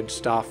carbide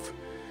stuff.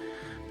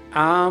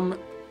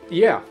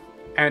 Yeah,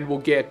 and we'll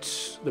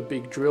get the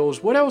big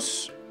drills. What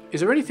else? Is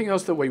there anything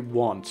else that we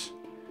want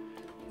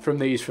from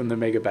these from the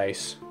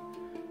Megabase?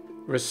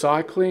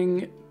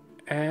 Recycling,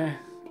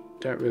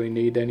 don't really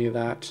need any of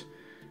that.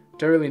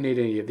 Don't really need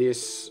any of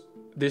this.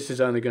 This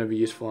is only going to be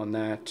useful on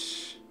that.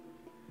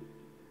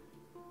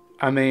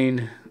 I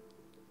mean,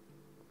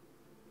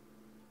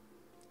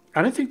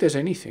 I don't think there's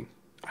anything.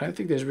 I don't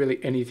think there's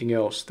really anything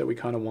else that we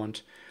kind of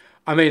want.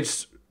 I mean,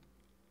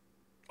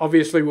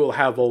 obviously we'll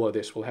have all of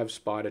this. We'll have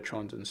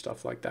Spidertrons and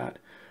stuff like that.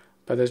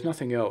 But there's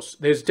nothing else.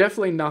 There's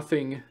definitely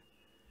nothing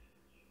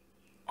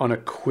on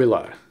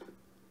Aquila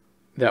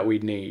that we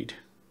need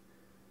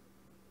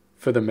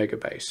for the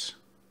Megabase.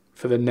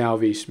 For the Now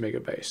Vs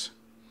Megabase.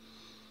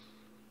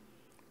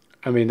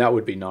 I mean, that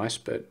would be nice,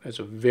 but it's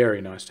a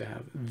very nice to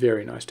have.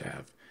 Very nice to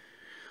have.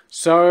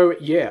 So,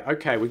 yeah,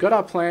 okay, we got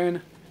our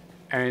plan,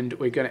 and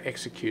we're going to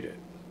execute it.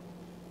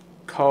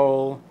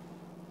 Coal,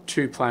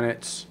 2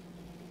 planets,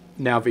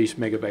 Now Vs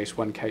Megabase,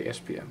 1K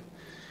SPM.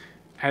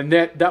 And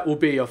that will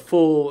be a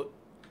full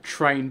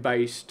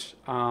train-based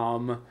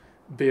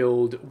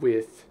build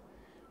with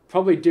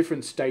probably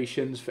different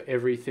stations for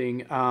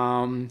everything.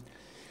 I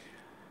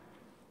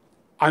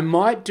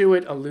might do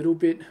it a little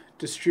bit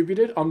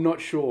distributed. I'm not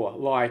sure.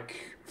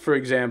 Like, for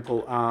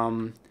example,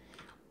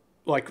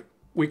 like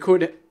we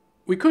could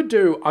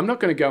do... I'm not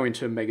going to go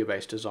into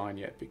Megabase design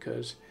yet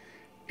because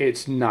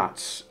it's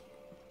nuts.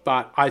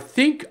 But I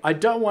think I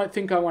want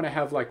to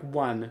have like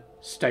 1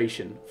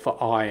 station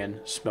for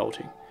iron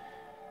smelting.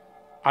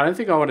 I don't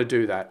think I want to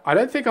do that. I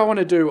don't think I want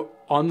to do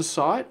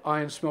on-site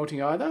iron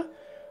smelting either.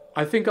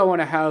 I think I want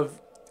to have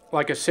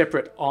like a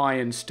separate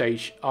iron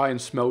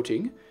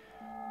smelting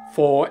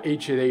for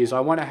each of these. I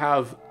want to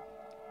have...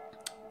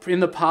 In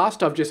the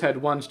past, I've just had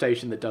 1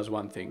 station that does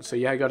 1 thing. So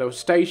yeah, I got a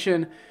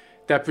station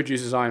that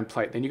produces iron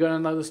plate. Then you got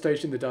another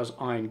station that does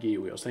iron gear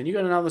wheels. Then you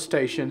got another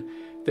station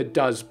that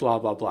does blah,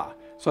 blah, blah.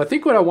 So I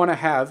think what I want to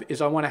have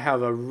is I want to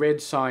have a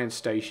red science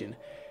station.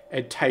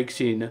 It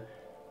takes in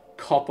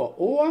copper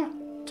ore,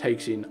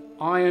 takes in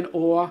iron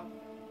ore,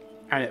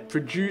 and it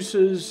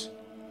produces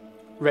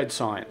red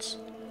science.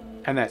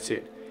 And that's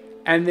it.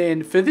 And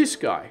then for this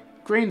guy,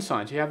 green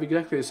science, you have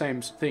exactly the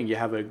same thing. You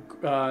have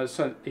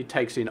so it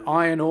takes in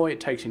iron ore, it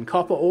takes in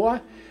copper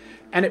ore,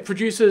 and it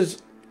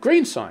produces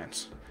green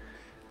science.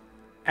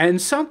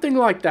 And something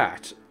like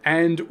that.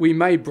 And we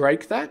may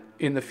break that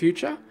in the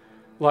future.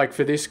 Like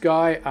for this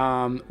guy,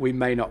 we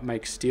may not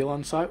make steel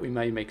on site. We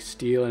may make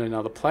steel in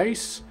another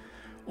place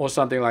or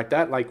something like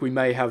that. Like we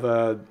may have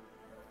a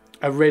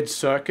red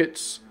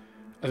circuits.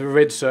 The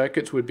red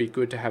circuits would be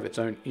good to have its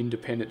own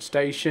independent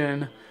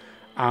station.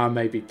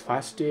 Maybe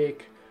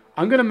plastic.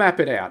 I'm going to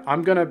map it out.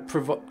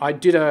 I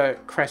did a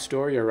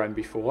Factorio run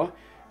before,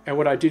 and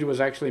what I did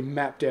was actually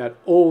mapped out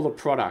all the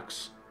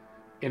products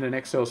in an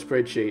Excel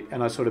spreadsheet,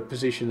 and I sort of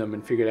positioned them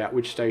and figured out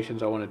which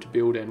stations I wanted to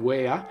build and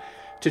where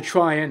to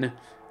try and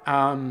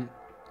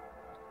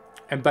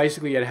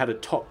basically it had a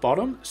top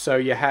bottom. So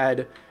you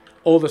had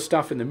all the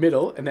stuff in the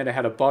middle, and then it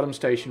had a bottom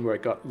station where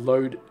it got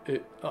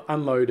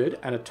unloaded,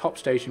 and a top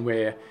station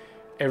where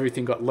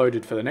everything got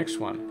loaded for the next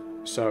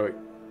one. So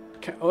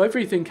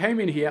everything came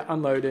in here,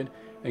 unloaded,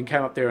 and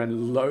came up there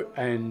and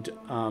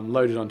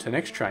loaded onto the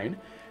next train.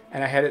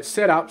 And I had it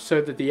set up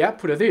so that the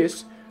output of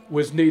this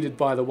was needed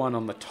by the one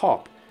on the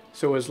top.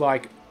 So it was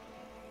like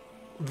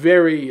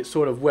very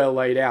sort of well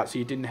laid out, so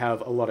you didn't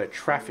have a lot of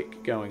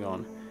traffic going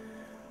on.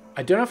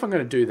 I don't know if I'm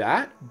going to do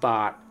that,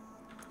 but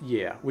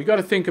yeah, we got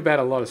to think about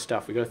a lot of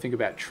stuff. We got to think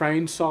about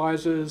train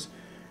sizes,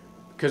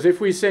 because if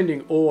we're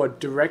sending ore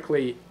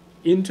directly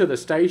into the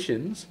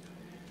stations,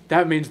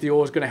 that means the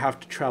ore is going to have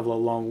to travel a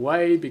long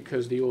way,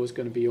 because the ore is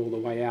going to be all the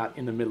way out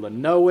in the middle of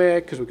nowhere,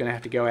 because we're going to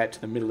have to go out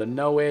to the middle of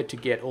nowhere to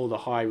get all the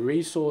high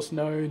resource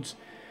nodes.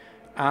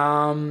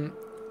 And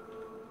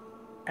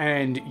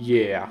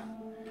yeah,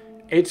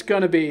 it's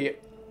going to be,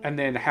 and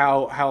then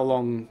how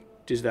long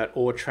is that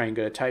ore train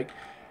going to take?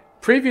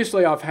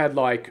 Previously, I've had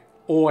like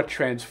ore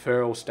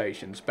transferal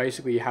stations.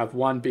 Basically, you have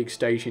one big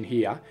station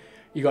here.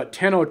 You got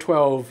 10 or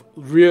 12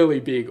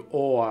 really big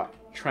ore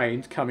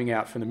trains coming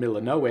out from the middle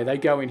of nowhere. They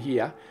go in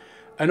here,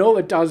 and all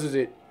it does is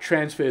it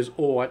transfers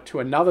ore to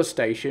another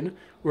station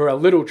where a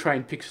little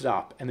train picks it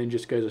up and then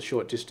just goes a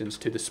short distance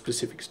to the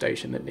specific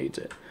station that needs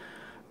it,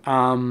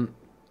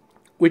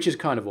 which is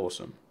kind of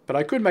awesome. But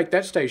I could make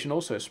that station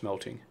also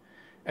smelting,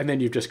 and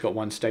then you've just got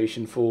one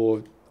station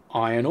for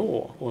iron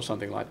ore or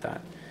something like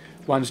that.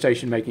 One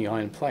station making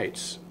iron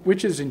plates,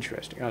 which is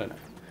interesting. I don't know.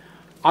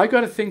 I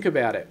got to think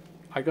about it.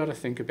 I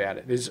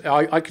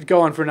could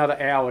go on for another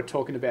hour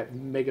talking about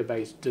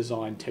Megabase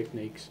design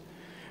techniques.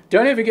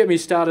 Don't ever get me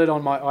started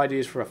on my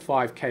ideas for a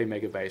 5K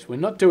Megabase. We're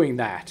not doing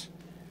that.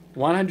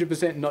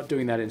 100% not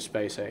doing that in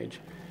Space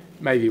Age.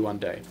 Maybe one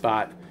day.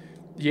 But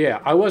yeah,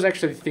 I was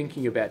actually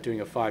thinking about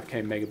doing a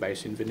 5K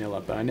Megabase in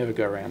vanilla, but I never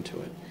go around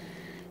to it.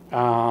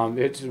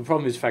 The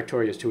problem is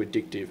Factorio is too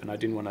addictive, and I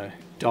didn't want to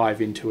dive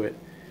into it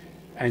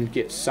and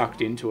get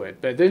sucked into it.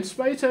 But then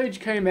Space Age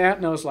came out,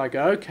 and I was like,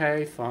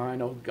 okay,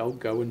 fine, I'll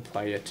go and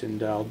play it,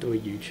 and I'll do a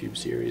YouTube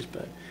series.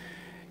 But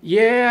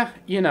yeah,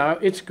 you know,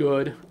 it's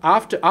good.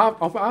 After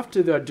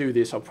I do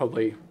this, I'll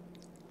probably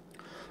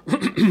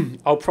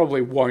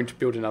won't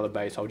build another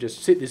base. I'll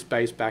just sit this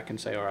base back and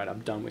say, all right,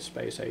 I'm done with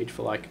Space Age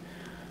for like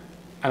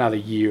another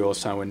year or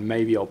so, and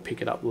maybe I'll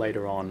pick it up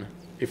later on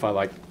if I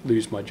like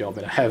lose my job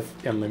and I have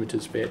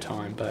unlimited spare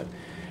time. But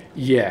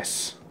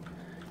yes,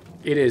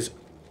 it is.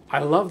 I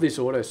love this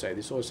autosave.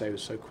 This autosave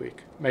is so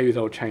quick. Maybe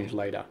they'll change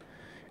later.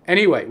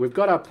 Anyway, we've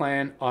got our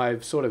plan.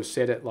 I've sort of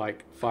said it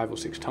like 5 or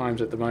 6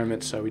 times at the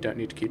moment, so we don't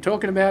need to keep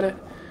talking about it.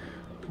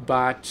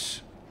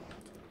 But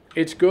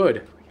it's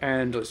good.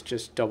 And let's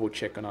just double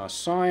check on our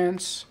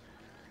science.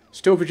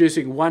 Still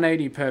producing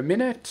 180 per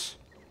minute.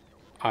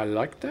 I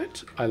like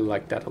that. I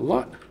like that a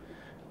lot.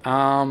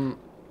 Our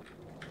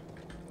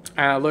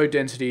low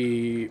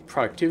density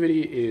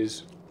productivity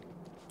is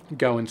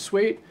going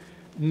sweet.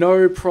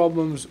 No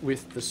problems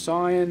with the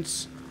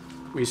science.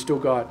 We still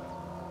got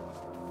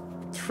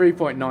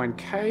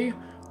 3.9k.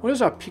 What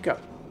is our pickup?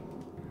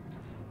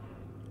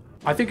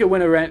 I think it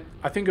went around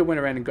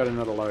and got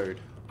another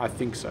load. I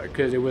think so,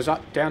 because it was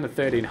up down to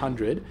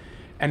 1300,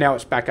 and now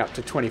it's back up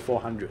to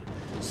 2400.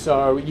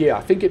 So yeah,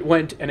 I think it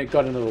went and it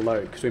got another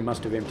load because we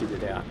must have emptied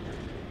it out.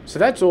 So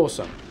that's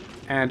awesome.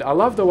 And I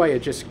love the way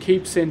it just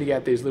keeps sending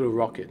out these little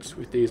rockets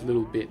with these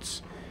little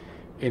bits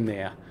in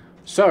there.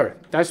 So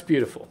that's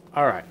beautiful.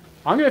 All right.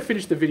 I'm going to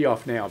finish the video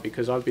off now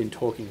because I've been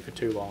talking for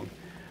too long.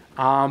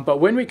 But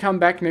when we come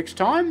back next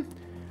time,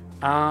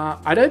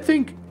 I'm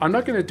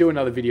not going to do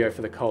another video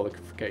for the coal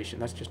liquefaction.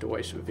 That's just a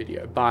waste of a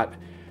video. But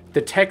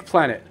the tech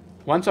planet,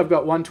 once I've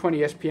got 120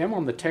 SPM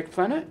on the tech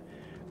planet,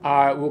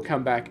 we'll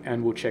come back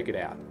and we'll check it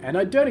out. And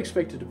I don't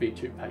expect it to be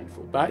too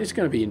painful, but it's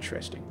going to be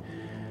interesting.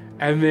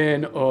 And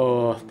then,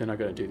 then I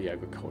got to do the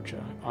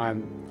agriculture. I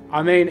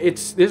mean,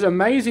 it's this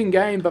amazing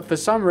game, but for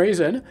some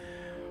reason,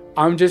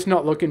 I'm just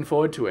not looking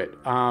forward to it.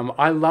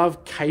 I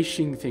love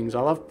caching things. I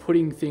love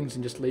putting things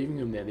and just leaving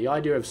them there. The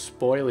idea of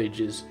spoilage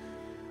is,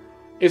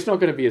 it's not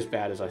going to be as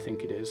bad as I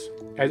think it is.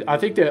 I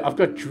think that I've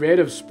got dread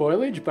of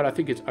spoilage, but I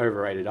think it's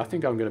overrated. I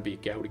think I'm going to be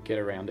able to get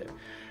around it.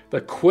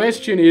 The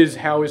question is,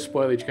 how is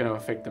spoilage going to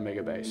affect the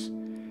Megabase?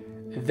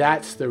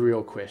 That's the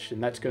real question.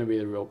 That's going to be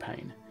the real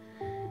pain.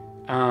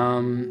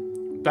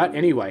 But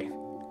anyway,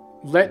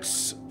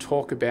 let's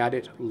talk about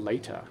it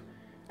later.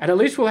 And at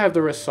least we'll have the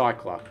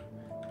recycler.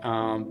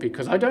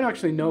 Because I don't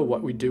actually know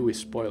what we do with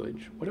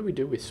spoilage. What do we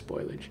do with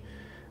spoilage?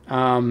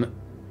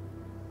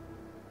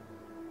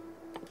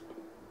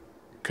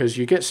 because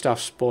you get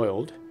stuff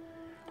spoiled.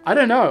 I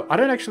don't know. I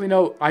don't actually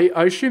know. I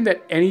assume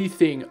that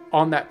anything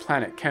on that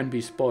planet can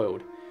be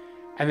spoiled.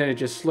 And then it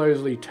just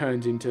slowly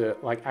turns into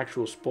like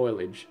actual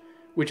spoilage,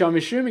 which I'm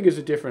assuming is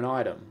a different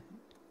item.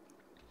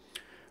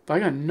 But I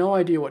got no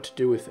idea what to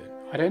do with it.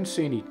 I don't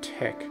see any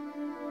tech.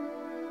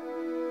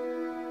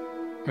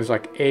 There's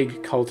like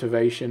egg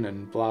cultivation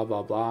and blah,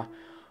 blah, blah.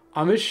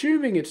 I'm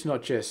assuming it's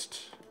not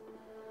just...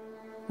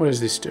 What does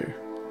this do?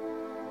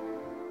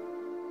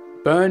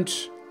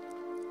 Burnt...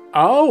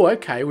 Oh,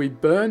 okay. We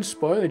burn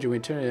spoilage and we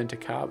turn it into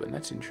carbon.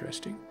 That's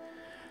interesting.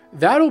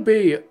 That'll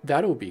be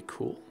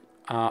cool.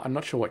 I'm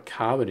not sure what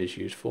carbon is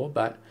used for,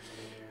 but...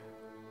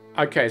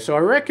 Okay, so I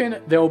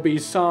reckon there'll be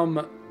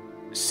some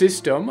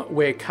system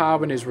where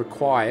carbon is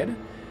required,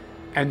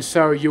 and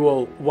so you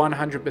will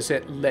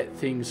 100% let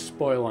things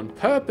spoil on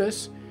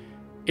purpose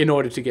in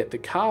order to get the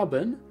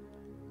carbon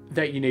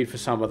that you need for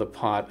some other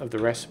part of the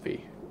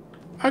recipe.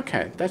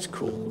 Okay, that's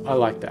cool. I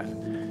like that.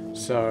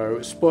 So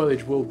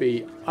spoilage will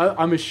be...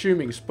 I'm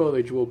assuming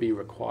spoilage will be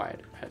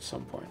required at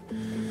some point.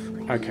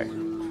 Okay.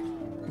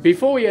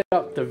 Before we end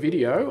up the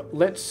video,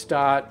 let's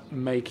start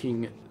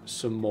making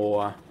some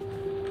more...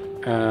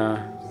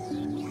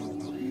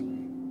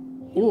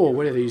 Oh,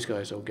 where are these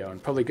guys all going?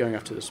 Probably going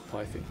after the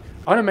supply thing.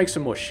 I want to make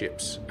some more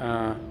ships.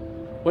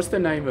 What's the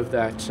name of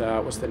that?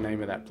 What's the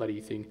name of that bloody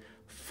thing?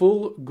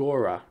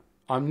 Fulgora.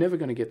 I'm never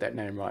going to get that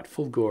name right.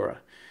 Fulgora.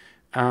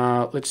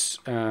 Let's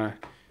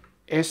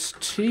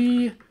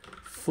ST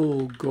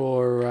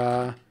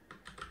Fulgora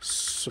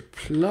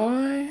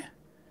supply,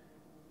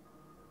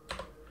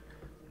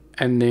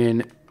 and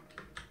then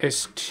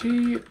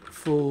ST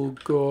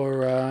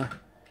Fulgora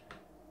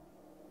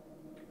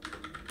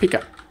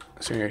pickup.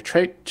 So I'm going to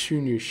create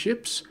 2 new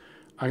ships.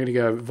 I'm going to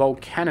go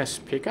Vulcanus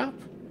pickup.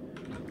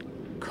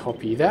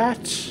 Copy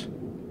that.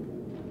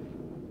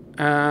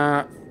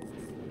 I'm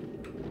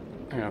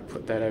going to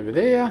put that over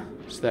there.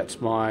 So that's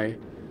my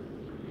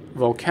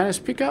Vulcanus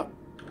pickup.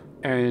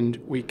 And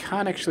we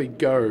can't actually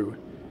go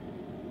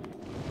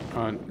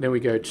on. Then we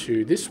go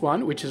to this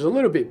one, which is a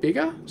little bit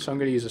bigger. So I'm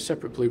going to use a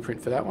separate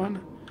blueprint for that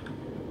one.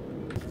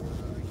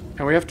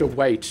 And we have to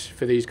wait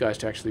for these guys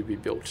to actually be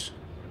built.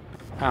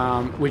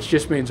 Which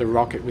just means a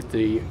rocket with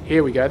the...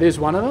 Here we go, there's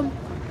one of them.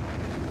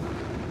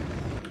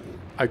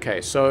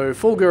 Okay, so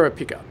Fulgura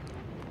pickup.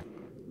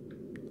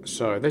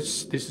 So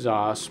this is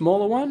our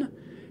smaller one.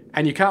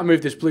 And you can't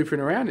move this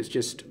blueprint around, it's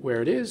just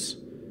where it is.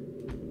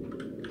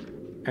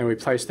 And we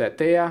place that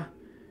there.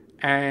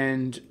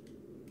 And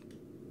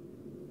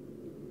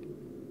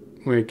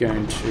we're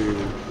going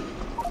to...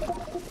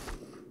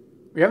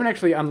 We haven't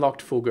actually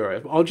unlocked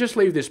Fulgura. I'll just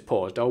leave this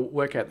paused. I'll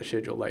work out the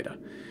schedule later.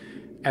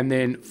 And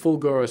then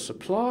Fulgura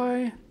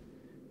supply,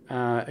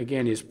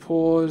 again, is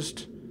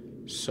paused.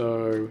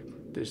 So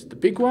there's the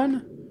big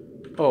one.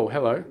 Oh,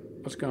 hello.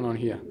 What's going on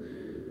here?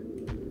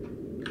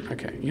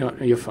 Okay,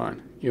 you're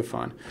fine. You're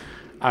fine.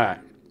 All right.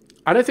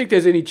 I don't think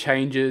there's any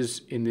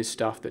changes in this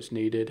stuff that's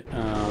needed.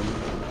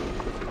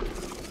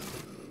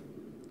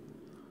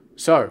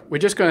 So we're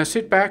just going to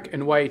sit back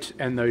and wait,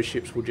 and those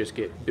ships will just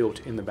get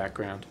built in the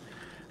background.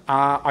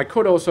 I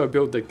could also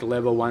build the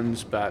Gleba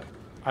ones, but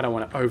I don't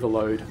want to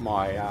overload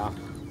my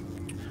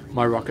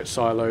my rocket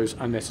silos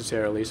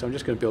unnecessarily, so I'm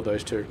just going to build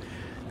those 2.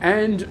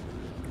 And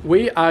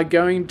we are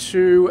going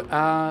to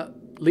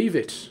leave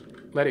it,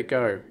 let it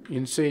go. You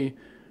can see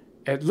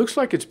it looks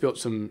like it's built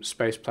some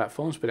space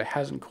platforms, but it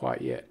hasn't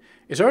quite yet.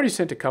 It's already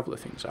sent a couple of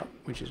things up,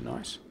 which is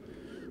nice.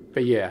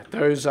 But yeah,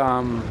 those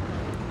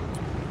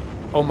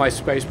all my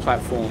space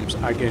platforms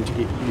are going to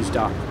get used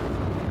up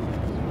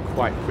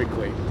quite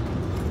quickly.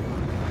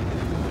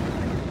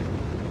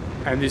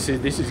 And these are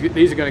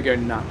going to go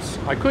nuts.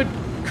 I could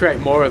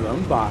create more of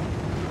them, but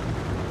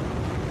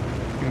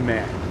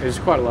man, there's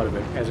quite a lot of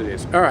it as it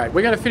is. All right,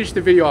 we're going to finish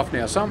the video off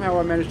now. Somehow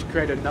I managed to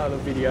create another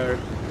video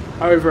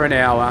over an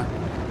hour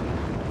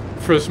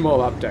for a small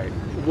update.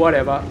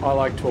 Whatever, I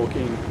like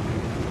talking.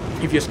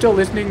 If you're still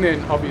listening,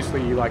 then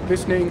obviously you like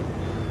listening.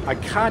 I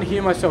can't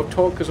hear myself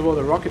talk because of all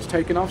the rockets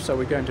taken off, so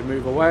we're going to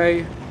move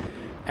away.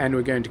 And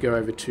we're going to go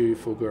over to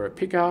Fulgura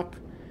pickup.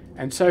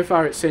 And so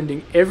far it's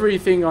sending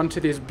everything onto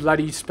this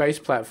bloody space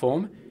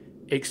platform,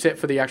 except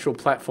for the actual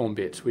platform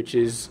bits, which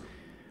is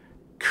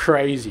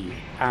crazy.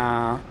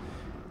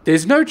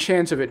 There's no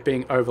chance of it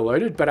being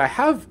overloaded, but I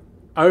have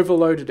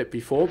overloaded it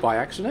before by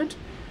accident.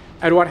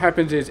 And what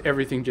happens is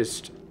everything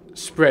just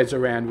spreads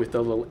around with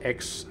the little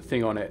X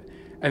thing on it.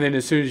 And then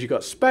as soon as you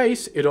got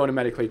space, it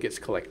automatically gets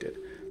collected.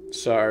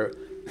 So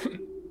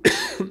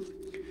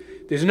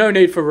there's no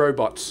need for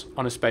robots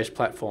on a space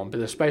platform, but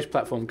the space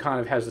platform kind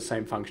of has the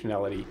same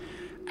functionality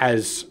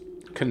as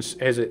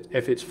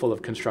if it's full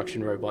of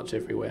construction robots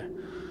everywhere.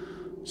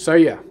 So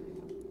yeah,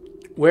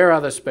 where are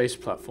the space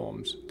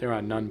platforms? There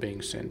are none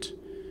being sent.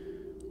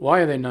 Why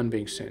are there none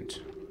being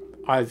sent?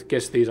 I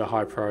guess these are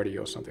high priority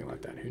or something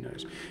like that. Who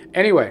knows?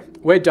 Anyway,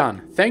 we're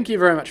done. Thank you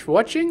very much for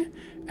watching.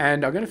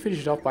 And I'm going to finish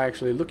it off by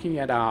actually looking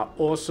at our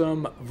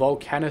awesome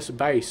Vulcanus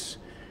base,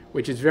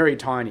 which is very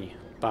tiny,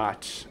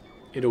 but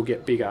it'll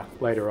get bigger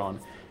later on.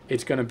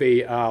 It's going to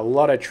be a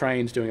lot of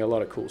trains doing a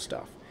lot of cool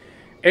stuff.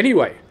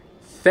 Anyway,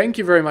 thank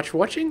you very much for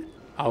watching.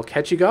 I'll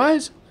catch you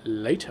guys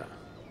later.